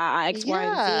 X, Y,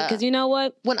 and Z. Because you know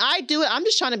what? When I do it, I'm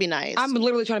just trying to be nice. I'm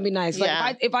literally trying to be nice.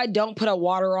 Like if I don't put a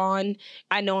water on,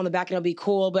 I know on the back it'll be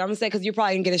cool, but I'm gonna say because you're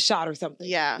probably gonna get a shot or something.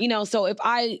 Yeah. So if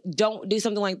I don't do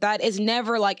something like that, it's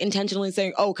never like intentionally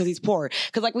saying, oh, because he's poor.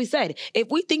 Because like we said, if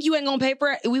we think you ain't gonna pay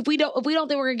for it, if we don't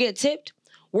think we're gonna get tipped,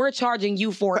 we're charging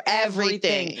you for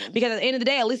everything. Because at the end of the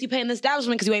day, at least you pay in the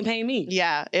establishment because you ain't paying me.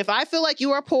 Yeah. If I feel like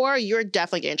you are poor, you're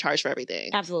definitely getting charged for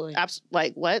everything. Absolutely.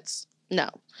 Like, what? No.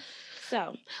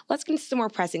 So let's get into some more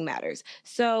pressing matters.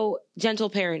 So gentle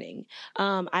parenting.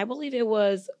 I believe it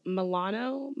was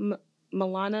Milana,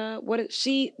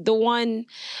 the one,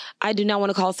 I do not want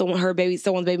to call someone's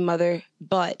baby mother,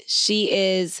 but she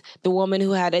is the woman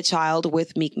who had a child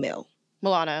with Meek Mill.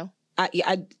 Milano.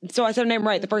 So I said her name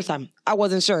right the first time. I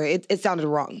wasn't sure. It sounded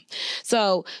wrong.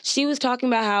 So she was talking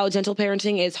about how gentle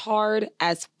parenting is hard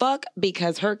as fuck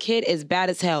because her kid is bad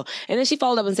as hell. And then she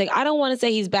followed up and said, I don't want to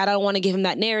say he's bad. I don't want to give him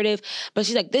that narrative. But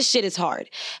she's like, this shit is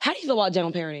hard. How do you feel about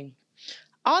gentle parenting?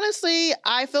 Honestly,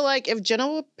 I feel like if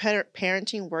gentle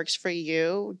parenting works for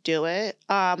you, do it.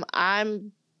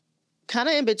 I'm kind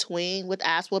of in between with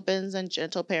ass whoopings and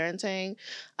gentle parenting.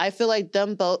 I feel like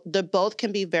they both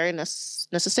can be very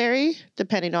necessary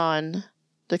depending on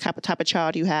the type of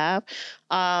child you have.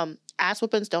 Ass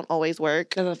whoopings don't always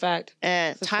work. That's a fact.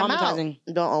 And time out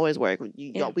don't always work.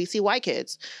 We see white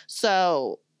kids.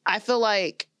 So I feel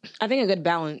like I think a good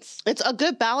balance. it's a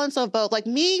good balance of both. Like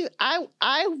me,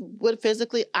 I would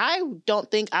physically, I don't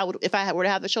think I would, if I were to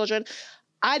have the children,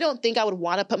 I don't think I would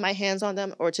want to put my hands on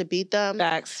them or to beat them.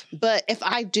 Facts. But if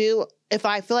I do, if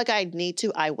I feel like I need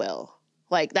to, I will.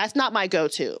 Like, that's not my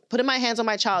go-to. Putting my hands on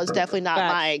my child is definitely not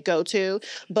my go-to.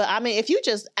 But, I mean, if you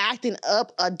just acting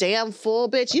up a damn fool,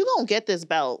 bitch, you gonna get this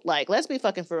belt. Like, let's be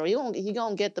fucking for real. You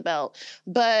gonna get the belt.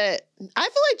 But I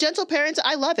feel like gentle parents,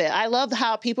 I love it. I love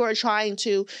how people are trying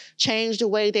to change the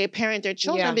way they parent their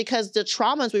children because the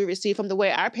traumas we receive from the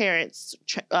way our parents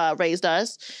raised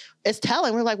us, it's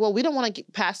telling. We're like, well, we don't want to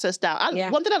pass this down.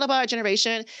 One thing I love about our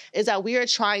generation is that we are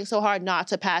trying so hard not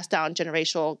to pass down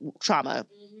generational trauma.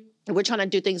 We're trying to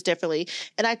do things differently.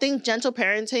 And I think gentle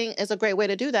parenting is a great way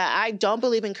to do that. I don't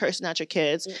believe in cursing at your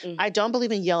kids. I don't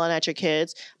believe in yelling at your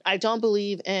kids. I don't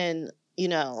believe in, you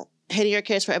know, hitting your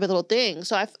kids for every little thing.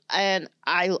 So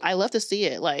I love to see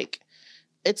it. Like,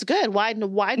 it's good. Why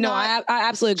not? No, I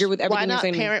absolutely agree with everything you're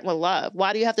saying. Why not parent with love?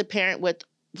 Why do you have to parent with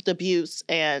abuse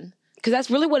and... Because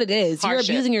that's really what it is. Hardship.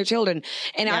 You're abusing your children.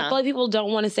 And I feel like people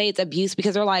don't want to say it's abuse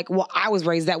because they're like, well, I was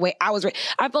raised that way. I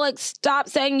feel like stop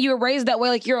saying you were raised that way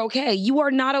like you're okay. You are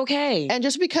not okay. And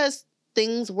just because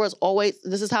things was always,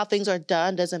 this is how things are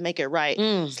done, doesn't make it right.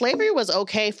 Slavery was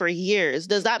okay for years.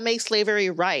 Does that make slavery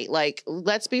right? Like,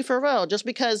 let's be for real. Just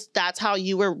because that's how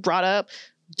you were brought up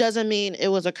doesn't mean it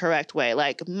was a correct way.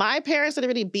 Like, my parents didn't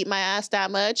really beat my ass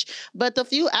that much, but the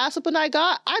few ass whooping I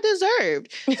got, I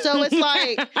deserved. So it's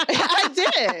like, I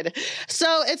did.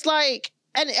 So it's like,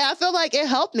 and I feel like it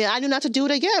helped me. I knew not to do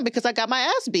it again because I got my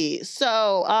ass beat.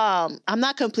 So I'm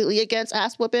not completely against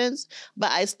ass whoopings, but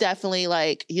it's definitely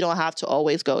like, you don't have to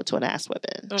always go to an ass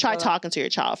whipping. Try talking to your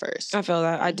child first. I feel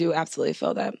that. I do absolutely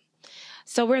feel that.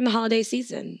 So we're in the holiday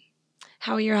season.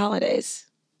 How are your holidays?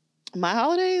 My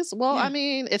holidays? Well, I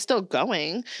mean, it's still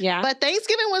going. Yeah. But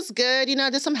Thanksgiving was good. You know, I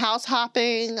did some house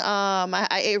hopping.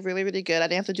 I ate really, really good. I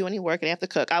didn't have to do any work. I didn't have to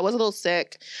cook. I was a little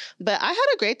sick. But I had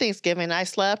a great Thanksgiving. I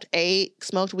slept, ate,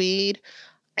 smoked weed.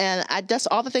 And that's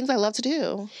all the things I love to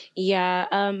do.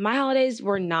 Yeah. My holidays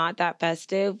were not that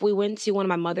festive. We went to one of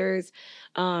my mother's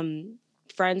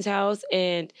friend's house,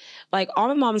 and like all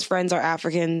my mom's friends are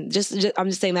African. I'm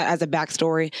just saying that as a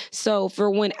backstory. So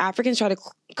for when Africans try to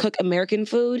cook American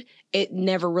food, it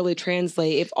never really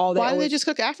translates. If all that why do they just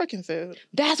cook African food?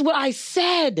 That's what I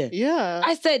said. Yeah,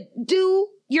 I said do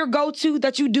your go-to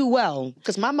that you do well.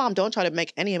 Because my mom don't try to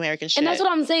make any American shit. And that's what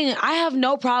I'm saying. I have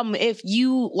no problem if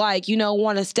you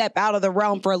want to step out of the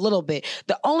realm for a little bit.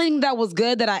 The only thing that was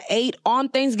good that I ate on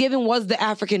Thanksgiving was the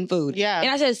African food. Yeah.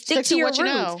 And I said, stick to your roots. You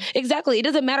know. Exactly. It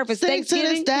doesn't matter if it's Thanksgiving.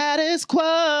 Stick to the status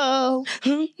quo.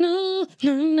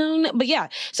 No. But yeah.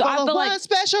 So I feel like...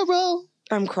 special rule.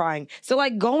 I'm crying. So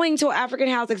like going to an African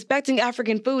house, expecting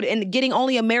African food and getting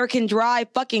only American dry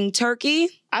fucking turkey.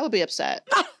 I would be upset.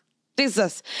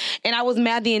 Jesus. And I was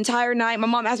mad the entire night. My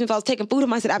mom asked me if I was taking food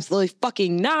home. I said, absolutely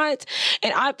fucking not.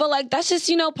 And I feel like that's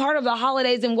just, part of the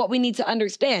holidays and what we need to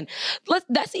understand. I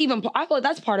feel like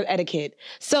that's part of etiquette.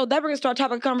 So that brings us to our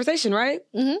topic of conversation, right?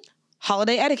 Mm-hmm.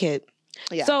 Holiday etiquette.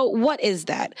 Yeah. So what is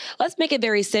that? Let's make it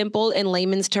very simple in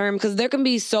layman's term, because there can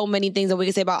be so many things that we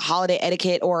can say about holiday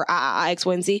etiquette or X,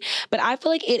 Y, and Z. But I feel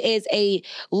like it is a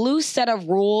loose set of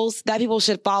rules that people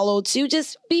should follow to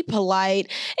just be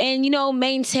polite and,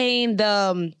 maintain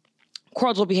the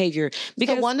cordial behavior.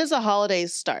 Because so when does the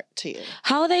holidays start to you?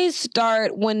 Holidays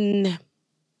start when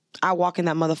I walk in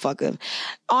that motherfucker.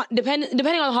 Depending on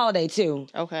the holiday too.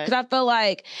 Okay. Because I feel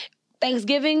like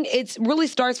Thanksgiving, it really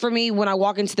starts for me when I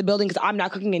walk into the building because I'm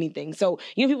not cooking anything. So,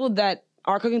 people that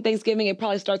are cooking Thanksgiving, it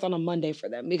probably starts on a Monday for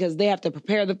them because they have to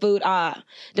prepare the food. It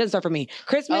doesn't start for me.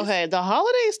 Christmas. Okay, the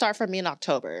holidays start for me in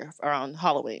October around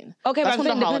Halloween. Okay, that's but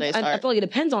when the holidays start. I feel like it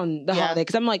depends on the holiday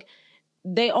because I'm like,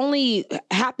 they only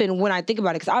happen when I think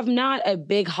about it because I'm not a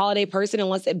big holiday person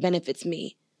unless it benefits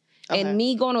me. Okay. And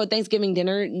me going to a Thanksgiving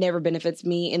dinner never benefits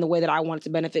me in the way that I want it to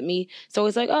benefit me. So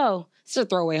it's like, it's a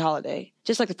throwaway holiday.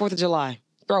 Just like the 4th of July,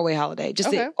 throwaway holiday. Just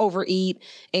to overeat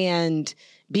and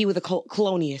be with a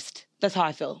colonialist. That's how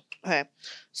I feel. Okay.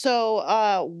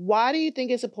 So why do you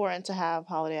think it's important to have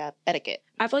holiday etiquette?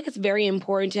 I feel like it's very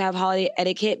important to have holiday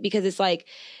etiquette because it's like,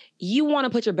 you want to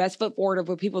put your best foot forward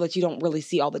with people that you don't really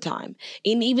see all the time.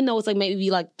 And even though it's like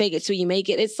maybe like fake it till you make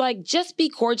it, it's like just be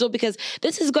cordial because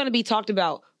this is going to be talked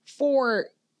about for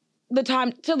the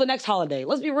time till the next holiday.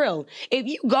 Let's be real. If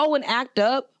you go and act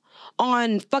up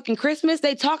on fucking Christmas,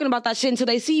 they talking about that shit until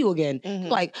they see you again. Mm-hmm.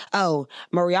 Like,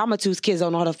 Mariamatu's kids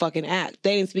don't know how to fucking act.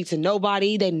 They didn't speak to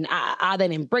nobody. They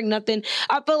didn't bring nothing.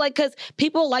 I feel like because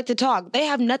people like to talk. They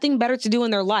have nothing better to do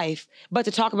in their life but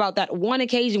to talk about that one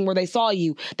occasion where they saw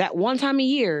you that one time a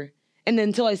year And then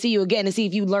until I see you again and see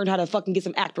if you learned how to fucking get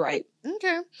some act right.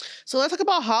 Okay. So let's talk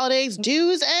about holidays,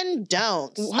 do's and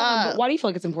don'ts. Why do you feel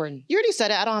like it's important? You already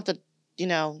said it. I don't have to,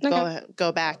 Okay.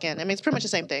 go back in. I mean, it's pretty much the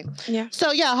same thing. Yeah.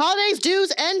 So yeah, holidays,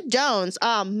 do's and don'ts.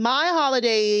 My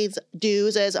holidays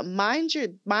do's is mind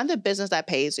the business that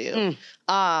pays you.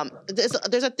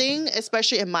 There's a thing,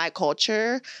 especially in my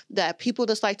culture, that people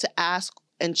just like to ask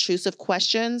intrusive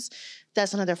questions.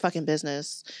 That's none of their fucking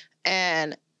business.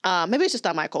 And maybe it's just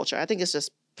not my culture. I think it's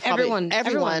just probably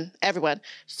everyone.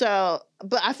 So,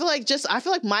 but I feel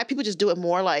like my people just do it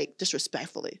more like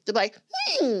disrespectfully. They're like,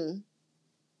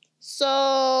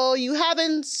 so you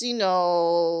haven't,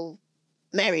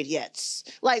 married yet.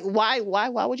 Like, why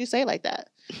would you say it like that?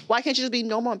 Why can't you just be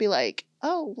normal and be like,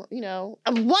 oh,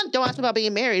 one, don't ask me about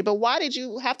being married, but why did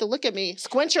you have to look at me,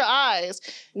 squint your eyes,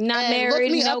 not and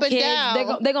married, look me no up and kids?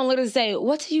 down? They're gonna literally say,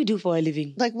 "What do you do for a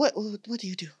living?" Like, what do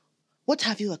you do? What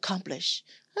have you accomplished?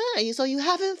 So you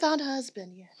haven't found a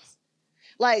husband yet.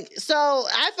 Like, so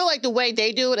I feel like the way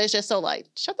they do it is just so like,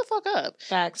 shut the fuck up.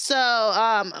 Facts. So,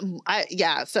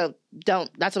 so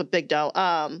that's a big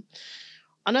don't.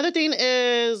 Another thing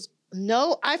is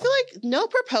I feel like no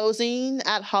proposing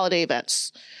at holiday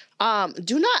events.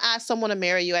 Do not ask someone to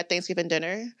marry you at Thanksgiving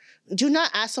dinner. Do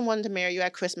not ask someone to marry you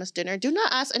at Christmas dinner. Do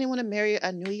not ask anyone to marry you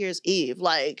at New Year's Eve.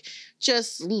 Like,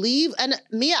 just leave. And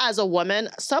me as a woman,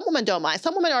 some women don't mind.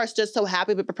 Some women are just so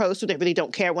happy to be proposed to, they really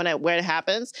don't care when it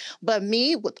happens. But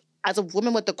me, as a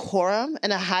woman with decorum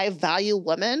and a high value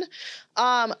woman,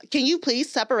 can you please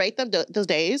separate them those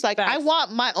days? Like, Facts. I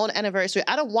want my own anniversary.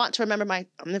 I don't want to remember my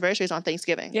anniversaries on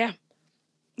Thanksgiving. Yeah,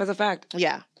 that's a fact.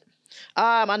 Yeah.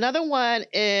 Another one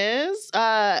is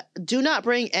do not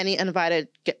bring any invited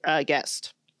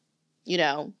guest.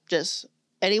 Just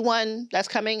anyone that's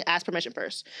coming, ask permission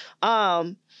first.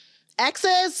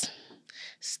 Exes,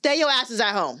 stay your asses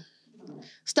at home.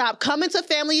 Stop coming to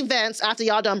family events after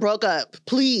y'all done broke up,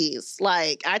 please.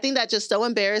 Like, I think that's just so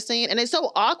embarrassing and it's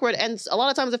so awkward. And a lot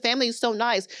of times the family is so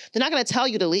nice, they're not going to tell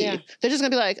you to leave. Yeah. They're just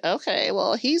going to be like, okay,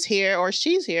 well, he's here or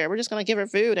she's here. We're just going to give her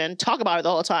food and talk about it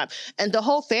the whole time. And the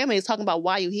whole family is talking about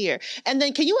why you here. And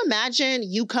then can you imagine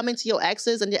you coming to your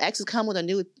exes and your exes come with a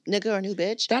new nigga or a new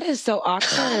bitch? That is so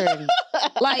awkward.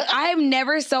 Like, I'm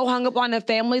never so hung up on a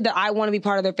family that I want to be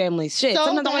part of their family. Shit, so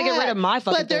sometimes I want to get rid of my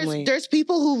fucking family. But there's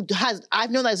people who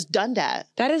I've known that's done that.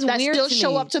 That is weird still to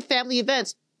show me. up to family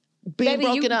events being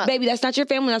broken up. Baby, that's not your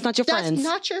family. That's not your friends. That's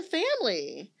not your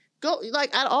family. Go,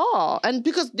 like, at all. And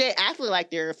because they act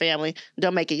like they're your family,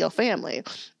 don't make it your family.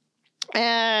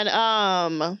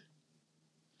 And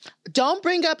don't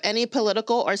bring up any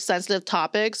political or sensitive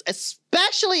topics,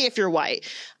 especially if you're white.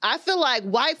 I feel like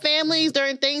white families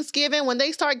during Thanksgiving, when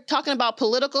they start talking about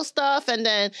political stuff and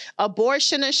then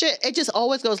abortion and shit, it just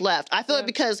always goes left. I feel like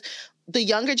because the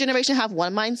younger generation have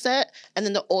one mindset and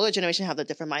then the older generation have the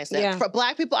different mindset. Yeah. For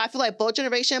Black people, I feel like both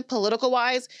generation, political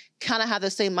wise, kind of have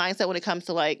the same mindset when it comes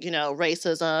to like,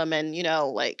 racism and,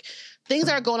 like things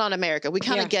that are going on in America. We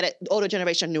kind of get it, older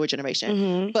generation, newer generation.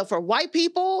 Mm-hmm. But for white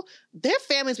people, their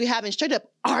families be having straight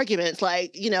up arguments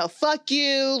like, fuck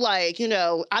you, like, I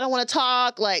don't want to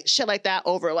talk, like shit like that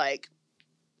over like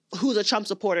who's a Trump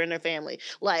supporter in their family.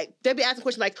 Like they'd be asking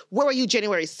questions like, where were you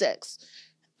January 6th?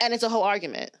 And it's a whole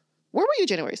argument. Where were you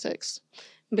January 6th?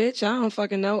 Bitch, I don't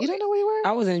fucking know. You don't know where you were?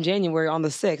 I was in January on the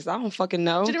 6th. I don't fucking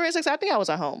know. January 6th, I think I was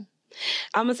at home.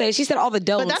 I'm going to say, she said all the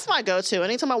don'ts. But that's my go-to.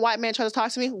 Anytime a white man tries to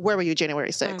talk to me, where were you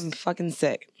January 6th? I'm fucking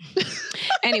sick.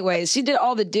 Anyways, she did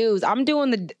all the do's. I'm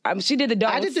doing she did the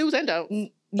don'ts. I did do's and don'ts.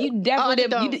 You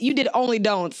definitely did. You did only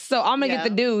don'ts. So I'm going to get the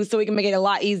do's so we can make it a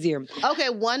lot easier. Okay,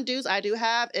 one do's I do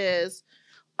have is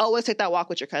always take that walk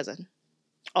with your cousin.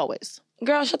 Always.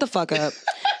 Girl, shut the fuck up.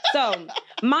 So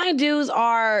my do's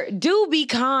are, do be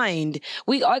kind.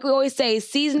 Like we always say,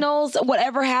 seasonals,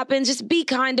 whatever happens, just be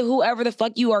kind to whoever the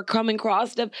fuck you are coming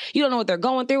across. You don't know what they're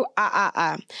going through.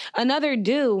 Another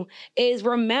do is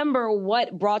remember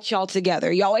what brought y'all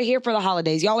together. Y'all are here for the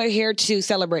holidays. Y'all are here to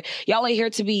celebrate. Y'all are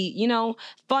here to be,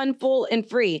 fun, full, and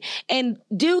free. And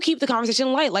do keep the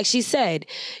conversation light, like she said.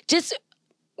 Just,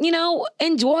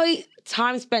 enjoy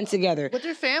time spent together with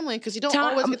your family, because you don't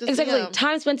always get to see them.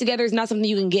 Time spent together is not something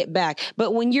you can get back,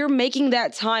 but when you're making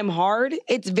that time hard,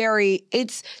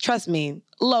 it's trust me,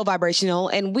 low vibrational,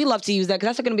 and we love to use that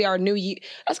because that's going to be our new year.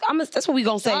 That's what we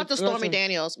gonna say. Shout out to Stormy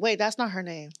Daniels. Wait, that's not her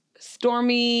name.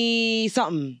 Stormy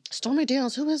something. Stormy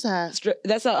Daniels, who is that?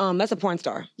 That's a porn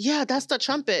star. Yeah, that's the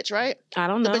Trump bitch, right? I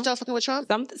don't know. The bitch that was fucking with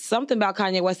Trump? Something about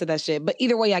Kanye West of that shit. But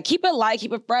either way, keep it light,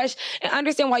 keep it fresh, and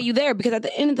understand why you're there, because at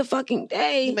the end of the fucking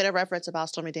day... He made a reference about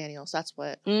Stormy Daniels. That's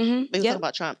what. Mm-hmm. He was talking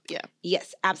about Trump, yeah.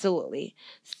 Yes, absolutely.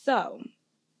 So,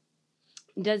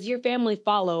 does your family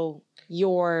follow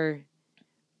your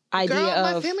idea Girl,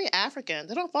 of... my family African.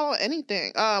 They don't follow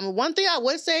anything. One thing I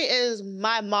would say is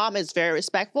my mom is very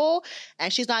respectful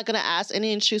and she's not going to ask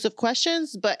any intrusive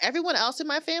questions, but everyone else in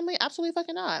my family, absolutely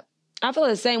fucking not. I feel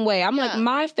the same way. I'm like,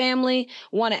 my family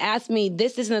want to ask me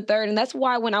this, and the third. And that's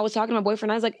why when I was talking to my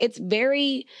boyfriend, I was like, it's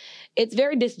very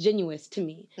disingenuous to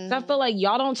me. So I feel like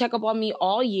y'all don't check up on me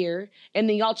all year, and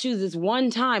then y'all choose this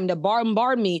one time to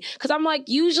bombard me. Because I'm like,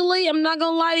 usually, I'm not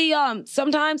going to lie to y'all,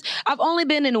 sometimes I've only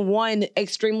been in one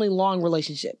extremely long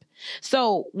relationship.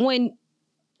 So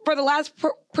for the last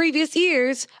previous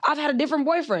years, I've had a different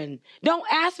boyfriend. Don't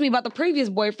ask me about the previous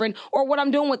boyfriend or what I'm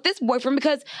doing with this boyfriend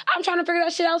because I'm trying to figure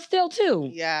that shit out still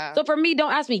too. Yeah. So for me,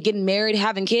 don't ask me getting married,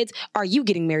 having kids. Are you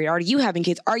getting married? Are you having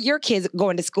kids? Are your kids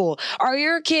going to school? Are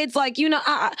your kids like, because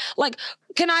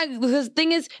the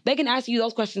thing is, they can ask you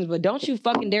those questions, but don't you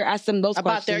fucking dare ask them those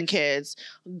about questions. Their kids.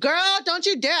 Girl, don't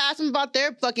you dare ask them about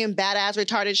their fucking badass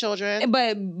retarded children.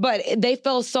 But they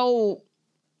feel so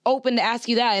open to ask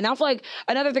you that. And I feel like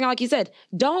another thing, like you said,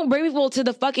 don't bring people to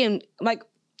the fucking, like,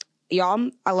 y'all,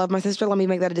 I love my sister. Let me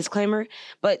make that a disclaimer.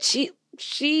 But she,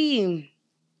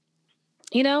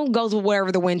 you know, goes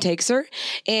wherever the wind takes her.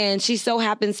 And she so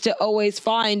happens to always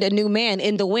find a new man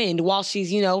in the wind while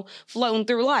she's, you know, floating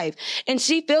through life. And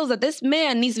she feels that this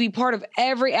man needs to be part of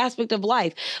every aspect of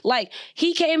life. Like,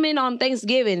 he came in on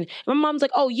Thanksgiving. My mom's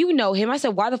like, oh, you know him. I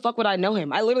said, why the fuck would I know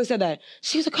him? I literally said that.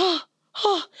 She was like, oh.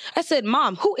 I said,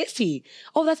 Mom, who is he?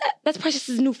 Oh, that's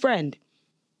Precious's new friend.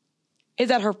 Is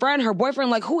that her friend, her boyfriend?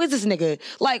 Like, who is this nigga?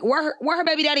 Like, where her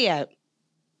baby daddy at?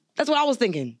 That's what I was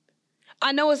thinking.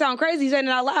 I know it sounds crazy saying it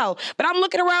out loud, but I'm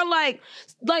looking around like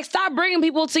stop bringing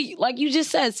people to, like you just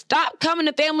said, stop coming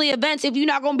to family events if you're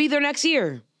not going to be there next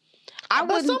year. But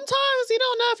sometimes you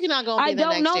don't know if you're not going to be there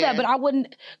next year. I don't know that, but I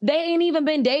wouldn't. They ain't even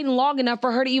been dating long enough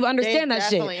for her to even understand that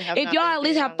shit. If y'all at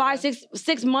least have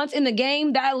 6 months in the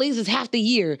game, that at least is half the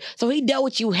year. So he dealt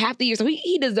with you half the year. So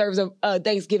he deserves a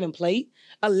Thanksgiving plate,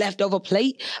 a leftover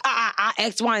plate,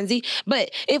 X, Y, and Z.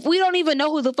 But if we don't even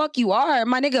know who the fuck you are,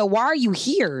 my nigga, why are you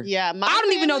here? Yeah, I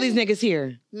don't even know these niggas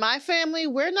here. My family,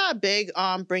 we're not big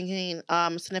on bringing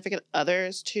significant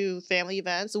others to family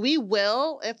events. We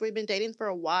will if we've been dating for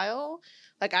a while.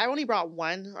 Like, I only brought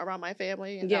one around my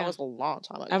family, and that was a long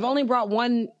time ago. I've only brought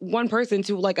one person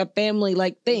to, like, a family,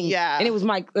 like, thing. Yeah. And it was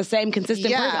the same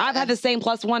consistent person. I've had the same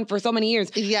 +1 for so many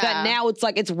years that now it's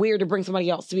like, it's weird to bring somebody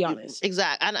else, to be honest.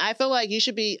 Exactly. And I feel like you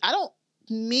should be,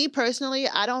 me personally,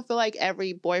 I don't feel like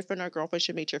every boyfriend or girlfriend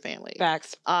should meet your family.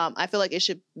 Facts. I feel like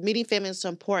meeting family is so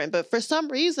important. But for some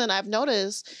reason, I've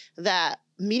noticed that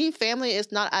meeting family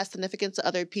is not as significant to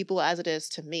other people as it is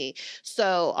to me.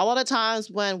 So a lot of times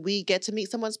when we get to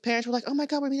meet someone's parents, we're like, oh my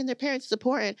God, we're meeting their parents. It's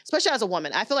important. Especially as a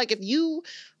woman. I feel like if you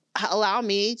allow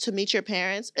me to meet your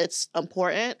parents, it's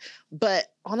important. But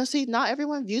honestly, not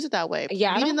everyone views it that way.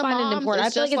 Yeah, Meeting I don't find it important. I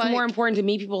feel like it's more important to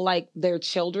meet people like their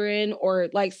children or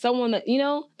like someone that, you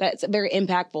know, that's very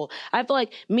impactful. I feel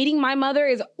like meeting my mother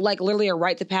is like literally a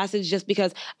rite of passage just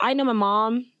because I know my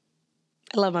mom.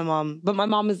 I love my mom, but my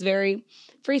mom is very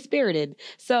free-spirited.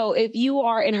 So if you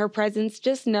are in her presence,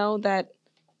 just know that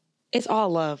it's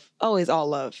all love. Always all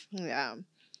love. Yeah.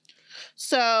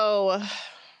 So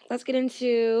let's get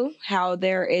into how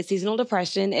there is seasonal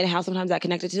depression and how sometimes that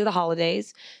connected to the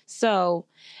holidays. So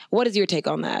what is your take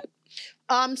on that?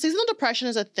 Seasonal depression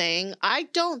is a thing. I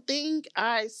don't think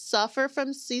I suffer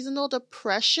from seasonal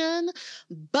depression,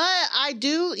 but I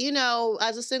do, you know,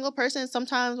 as a single person,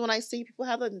 sometimes when I see people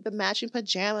have the matching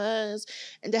pajamas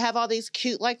and they have all these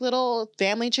cute, like, little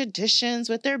family traditions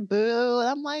with their boo, and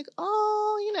I'm like,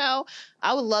 oh, you know,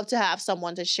 I would love to have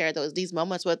someone to share these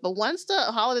moments with. But once the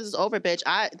holidays is over, bitch,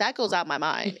 that goes out my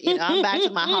mind. You know, I'm back to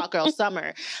my hot girl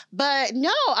summer. But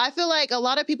no, I feel like a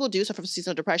lot of people do suffer from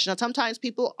seasonal depression. And sometimes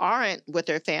people aren't with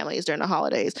their families during the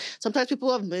holidays. Sometimes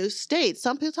people have moved states.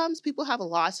 Sometimes people have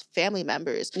lost family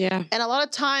members. Yeah. And a lot of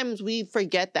times we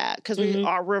forget that because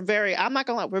we're very, I'm not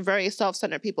gonna lie, we're very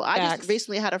self-centered people. I just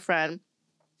recently had a friend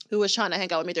who was trying to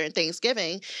hang out with me during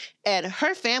Thanksgiving, and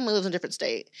her family lives in a different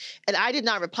state. And I did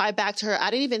not reply back to her.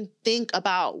 I didn't even think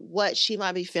about what she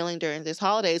might be feeling during these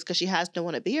holidays because she has no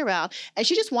one to be around. And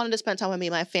she just wanted to spend time with me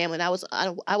and my family, and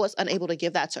I was unable to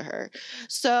give that to her.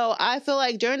 So I feel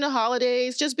like during the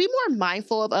holidays, just be more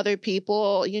mindful of other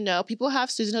people. You know, people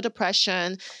have seasonal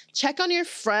depression. Check on your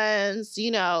friends.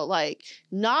 You know, like,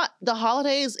 the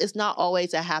holidays is not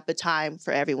always a happy time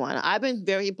for everyone. I've been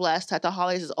very blessed that the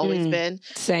holidays has always been.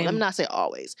 Same. Let me not say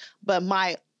always, but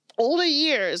my older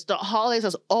years, the holidays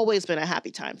has always been a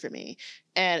happy time for me.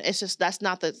 And it's just, that's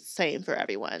not the same for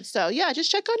everyone. So yeah, just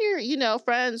check on your,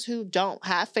 friends who don't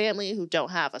have family, who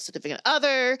don't have a significant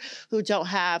other, who don't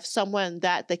have someone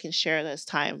that they can share this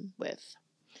time with.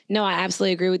 No, I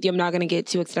absolutely agree with you. I'm not going to get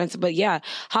too extensive, but yeah,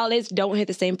 holidays don't hit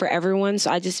the same for everyone.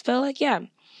 So I just feel like, yeah,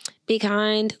 be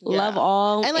kind, love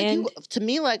all. And to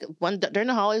me, during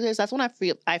the holidays, that's when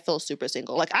I feel super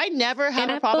single. Like I never have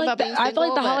a problem about being single. I feel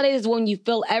like the holidays is when you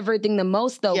feel everything the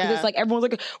most though. Because it's like everyone's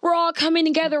like, we're all coming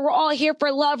together. We're all here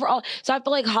for love. So I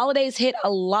feel like holidays hit a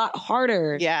lot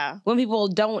harder. Yeah. When people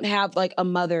don't have like a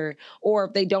mother, or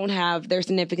if they don't have their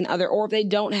significant other, or if they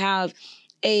don't have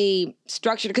a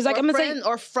structure, because like I'm gonna say,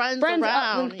 or friends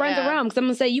around, because I'm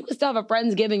gonna say you can still have a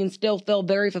Friendsgiving and still feel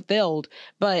very fulfilled.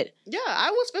 But yeah,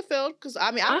 I was fulfilled because I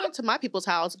went to my people's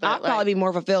house. But I'd probably be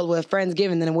more fulfilled with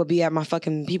Friendsgiving than it would be at my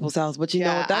fucking people's house. But that's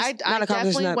not a conversation. I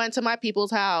definitely went to my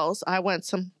people's house. I went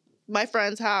to my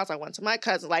friend's house. I went to my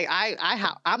cousin. Like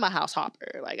I'm a house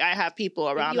hopper. Like I have people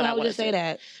around. I would just say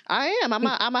that. I am. I'm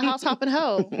a house hopping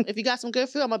hoe. If you got some good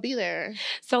food, I'm gonna be there.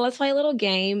 So let's play a little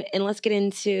game and let's get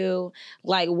into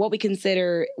like what we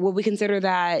consider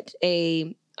that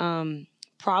a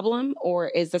problem, or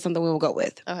is that something we will go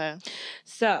with? Okay.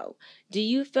 So, do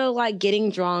you feel like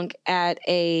getting drunk at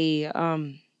a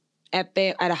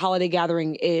holiday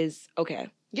gathering is okay?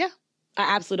 Yeah.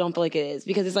 I absolutely don't feel like it is,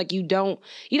 because it's like you don't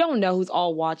know who's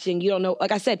all watching. You don't know.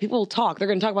 Like I said, people will talk. They're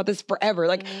going to talk about this forever.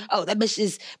 Like, oh, that bitch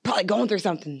is probably going through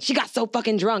something. She got so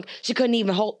fucking drunk. She couldn't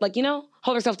even hold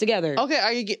herself together.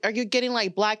 Okay, are you getting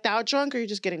like blacked out drunk, or are you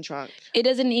just getting drunk? It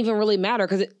doesn't even really matter,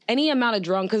 because any amount of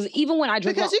drunk, because even when I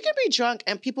drink... Because you can be drunk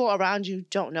and people around you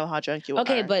don't know how drunk you are.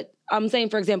 Okay, but I'm saying,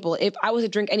 for example, if I was to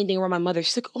drink anything around my mother,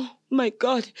 she's like, oh my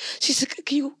God. She's like,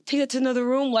 can you take that to another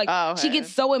room? Like, She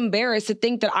gets so embarrassed to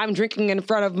think that I'm drinking in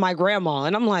front of my grandma.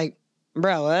 And I'm like,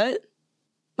 bro, what?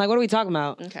 Like, what are we talking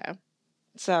about? Okay.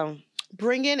 So...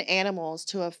 Bringing animals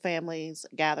to a family's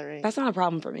gathering. That's not a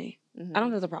problem for me. Mm-hmm. I don't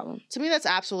think that's a problem. To me, that's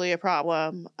absolutely a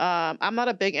problem. I'm not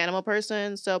a big animal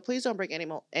person, so please don't bring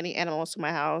any animals to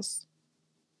my house.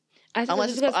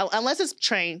 Unless it's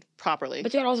trained properly.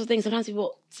 But you gotta also think sometimes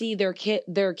people see their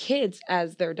kids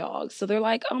as their dogs. So they're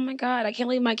like, oh my God, I can't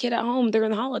leave my kid at home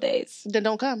during the holidays. Then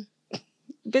don't come.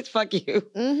 Bitch, fuck you.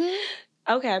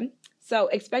 Mm-hmm. Okay. So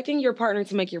expecting your partner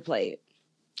to make your plate.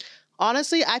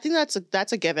 Honestly, I think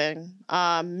that's a given.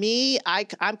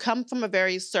 I'm come from a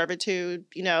very servitude,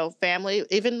 family.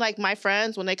 Even like my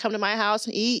friends, when they come to my house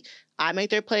and eat, I make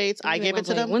their plates. I give it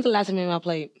to them. When's the last time you made my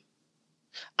plate?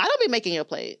 I don't be making your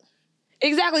plate.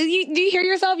 Exactly. Do you hear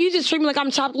yourself? You just treat me like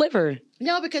I'm chopped liver.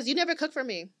 No, because you never cook for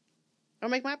me or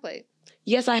make my plate.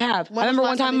 Yes, I have. I remember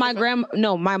one time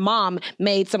my mom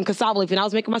made some cassava leaf and I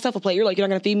was making myself a plate. You're like, you're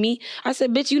not going to feed me? I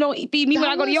said, bitch, you don't feed me when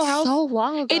I go to your house. So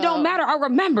long ago. It don't matter. I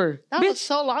remember. That was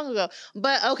so long ago.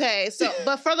 But okay,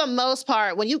 but for the most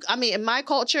part, in my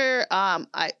culture,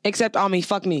 except Ami,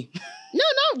 fuck me. No,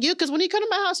 you, because when you come to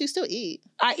my house, you still eat.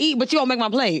 I eat, but you don't make my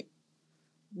plate.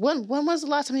 When was the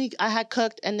last time I had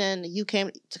cooked and then you came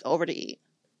over to eat?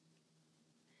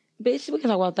 Bitch, we can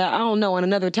talk about that. I don't know, in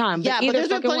another time. But there's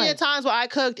been plenty of times where I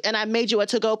cooked and I made you a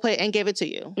to-go plate and gave it to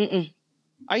you. Mm-mm.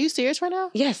 Are you serious right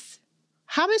now? Yes.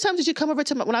 How many times did you come over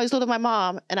to when I used to live with my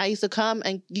mom and I used to come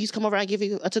and you used to come over and give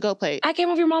you a to-go plate? I came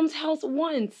over your mom's house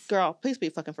once. Girl, please be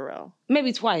fucking for real.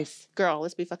 Maybe twice. Girl,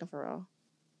 let's be fucking for real.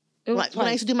 When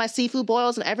I used to do my seafood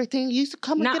boils and everything, you used to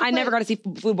come and get a plate. I never got a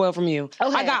seafood boil from you.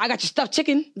 Okay. I got your stuffed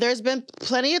chicken. There's been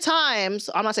plenty of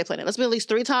times, I'm not saying plenty, there's been at least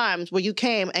 3 times where you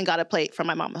came and got a plate from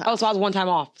my mom's house. Oh, so I was one time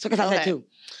off. So I guess I said 2.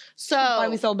 So,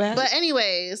 find me so bad. But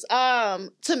anyways,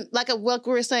 to what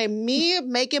we were saying, me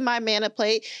making my man a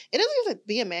plate, it doesn't even have to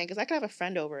be a man, because I could have a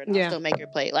friend over and I'll still make your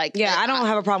plate. Like, I don't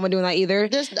have a problem with doing that either.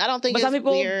 I don't think. But some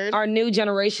people, weird. Our new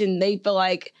generation, they feel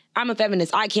like I'm a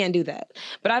feminist. I can't do that.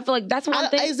 But I feel like that's one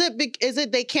thing. Is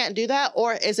it they can't do that,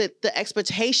 or is it the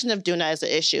expectation of doing that is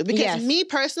the issue? Because me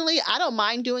personally, I don't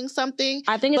mind doing something.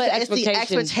 I think it's the expectation. The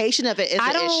expectation of it is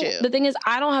the issue. The thing is,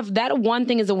 I don't have that one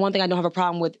thing is the one thing I don't have a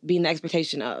problem with being the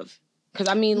expectation of. Because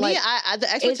the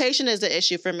expectation is the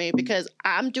issue for me, because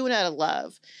I'm doing it out of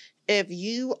love. If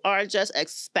you are just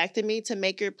expecting me to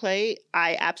make your plate,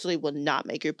 I absolutely will not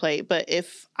make your plate. But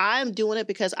if I'm doing it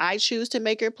because I choose to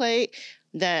make your plate,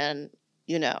 then,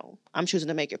 I'm choosing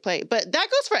to make your plate. But that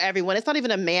goes for everyone. It's not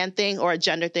even a man thing or a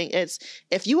gender thing. It's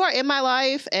if you are in my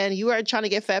life and you are trying to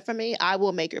get fed from me, I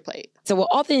will make your plate. So,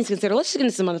 all things considered, let's just get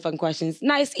into some motherfucking questions.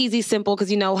 Nice, easy, simple,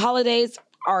 because, holidays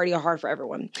already are hard for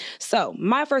everyone. So,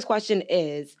 my first question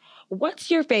is,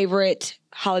 what's your favorite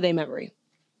holiday memory?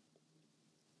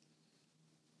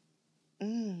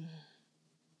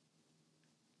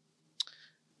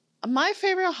 My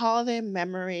favorite holiday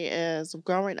memory is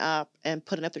growing up and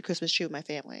putting up the Christmas tree with my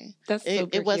family. That's super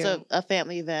It was cute. a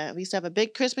family event. We used to have a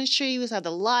big Christmas tree. We used to have the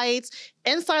lights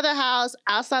inside the house,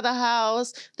 outside the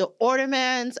house, the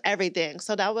ornaments, everything.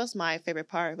 So that was my favorite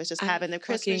part, was just I having the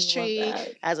Christmas fucking love tree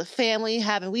that. as a family.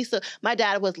 My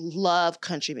dad would love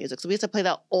country music. So we used to play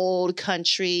that old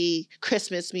country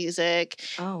Christmas music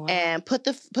Oh, wow. and put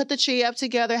the tree up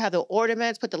together, have the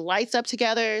ornaments, put the lights up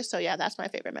together. So yeah, that's my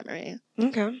favorite memory.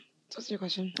 Okay. So what's your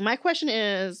question? My question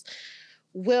is,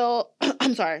 will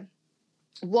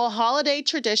holiday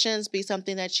traditions be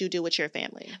something that you do with your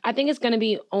family? I think it's going to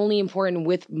be only important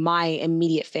with my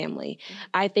immediate family.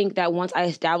 I think that once I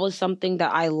establish something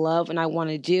that I love and I want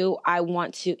to do, I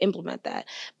want to implement that.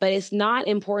 But it's not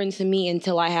important to me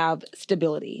until I have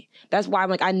stability. That's why I'm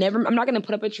like, I'm not going to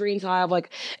put up a tree until I have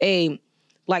like a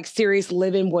serious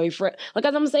living boyfriend. Like,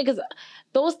 as I'm saying, because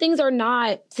those things are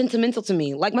not sentimental to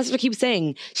me. Like my sister keeps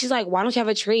saying, she's like, why don't you have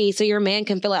a tree so your man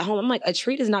can feel at home? I'm like, a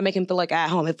tree does not make him feel like at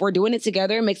home. If we're doing it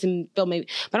together, it makes him feel maybe.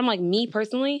 But I'm like, me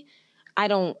personally, I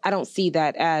don't see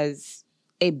that as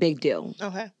a big deal.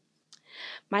 Okay.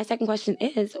 My second question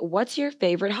is, what's your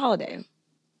favorite holiday?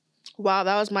 Wow,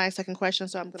 that was my second question.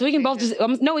 So I'm gonna. So we can change both it.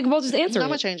 just we can both just answer I'm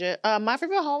gonna it. change it. My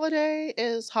favorite holiday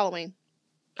is Halloween.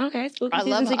 Okay, spooky I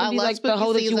season. love- So you I can be love like the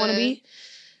hoe spooky that you want to season. be.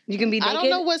 You can be naked. I don't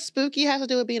know what spooky has to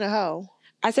do with being a hoe.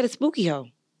 I said a spooky hoe.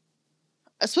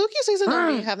 A spooky season don't Huh.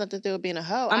 really have nothing to do with being a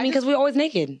hoe. I mean, because we're always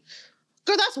naked.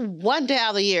 girl, that's one day out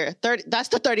of the year. That's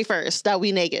the 31st that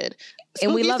we naked. Spooky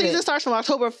And we love season it. starts from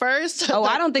October 1st. Oh,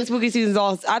 I don't think spooky season's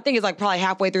all. I think it's like probably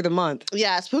halfway through the month.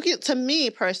 Yeah, to me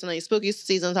personally, spooky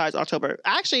season starts October.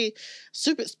 Actually,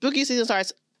 spooky season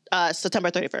starts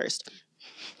September 31st.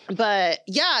 But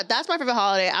yeah, that's my favorite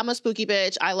holiday. I'm a spooky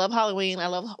bitch. I love Halloween.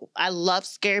 I love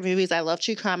scary movies. I love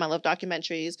true crime. I love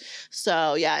documentaries.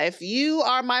 So yeah, if you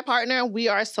are my partner, we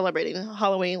are celebrating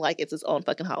Halloween like it's its own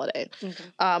fucking holiday. Okay.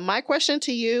 My question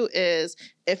to you is,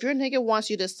 if your nigga wants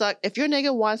you to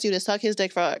suck his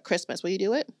dick for Christmas, will you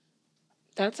do it?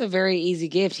 That's a very easy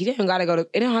gift. He didn't gotta go to.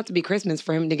 It don't have to be Christmas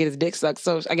for him to get his dick sucked.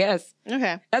 So I guess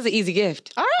Okay. that's an easy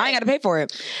gift. All I right. ain't got to pay for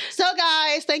it. So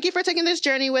guys, thank you for taking this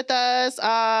journey with us.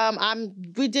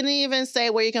 We didn't even say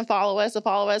where you can follow us. So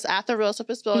follow us at The Real Sip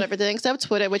and Spill and everything except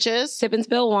Twitter, which is, Sip and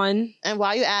Spill 1 and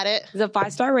while you at it, is a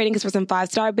 5-star rating because we're some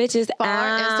 5-star bitches. follow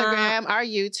our Instagram, our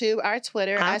YouTube, our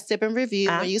Twitter at Sip and Review.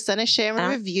 When you send a share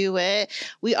and review it.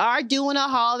 We are doing a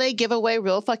holiday giveaway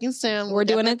real fucking soon. We're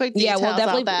doing it. Yeah, we'll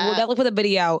definitely put a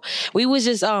video out. We was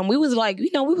just we was like, we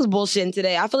was bullshitting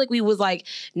today. I feel like we was like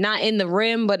not in the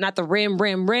rim, but not the rim.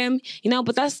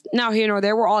 But that's not here nor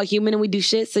there. We're all human and we do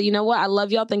shit. So you know what? I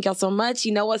love y'all. Thank y'all so much.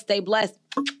 You know what? Stay blessed.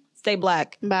 Stay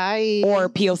black. Bye. Or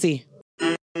POC.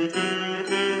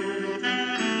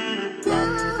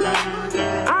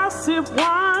 I sip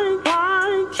wine,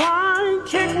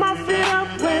 kick my feet up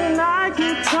when I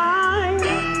get time.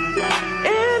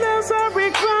 It is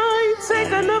every grind,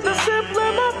 take another sip,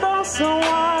 let my thoughts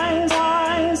unwind.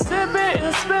 Sipping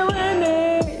and spilling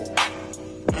it.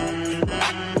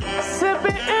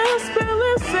 Sipping and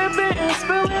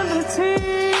spilling the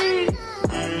tea.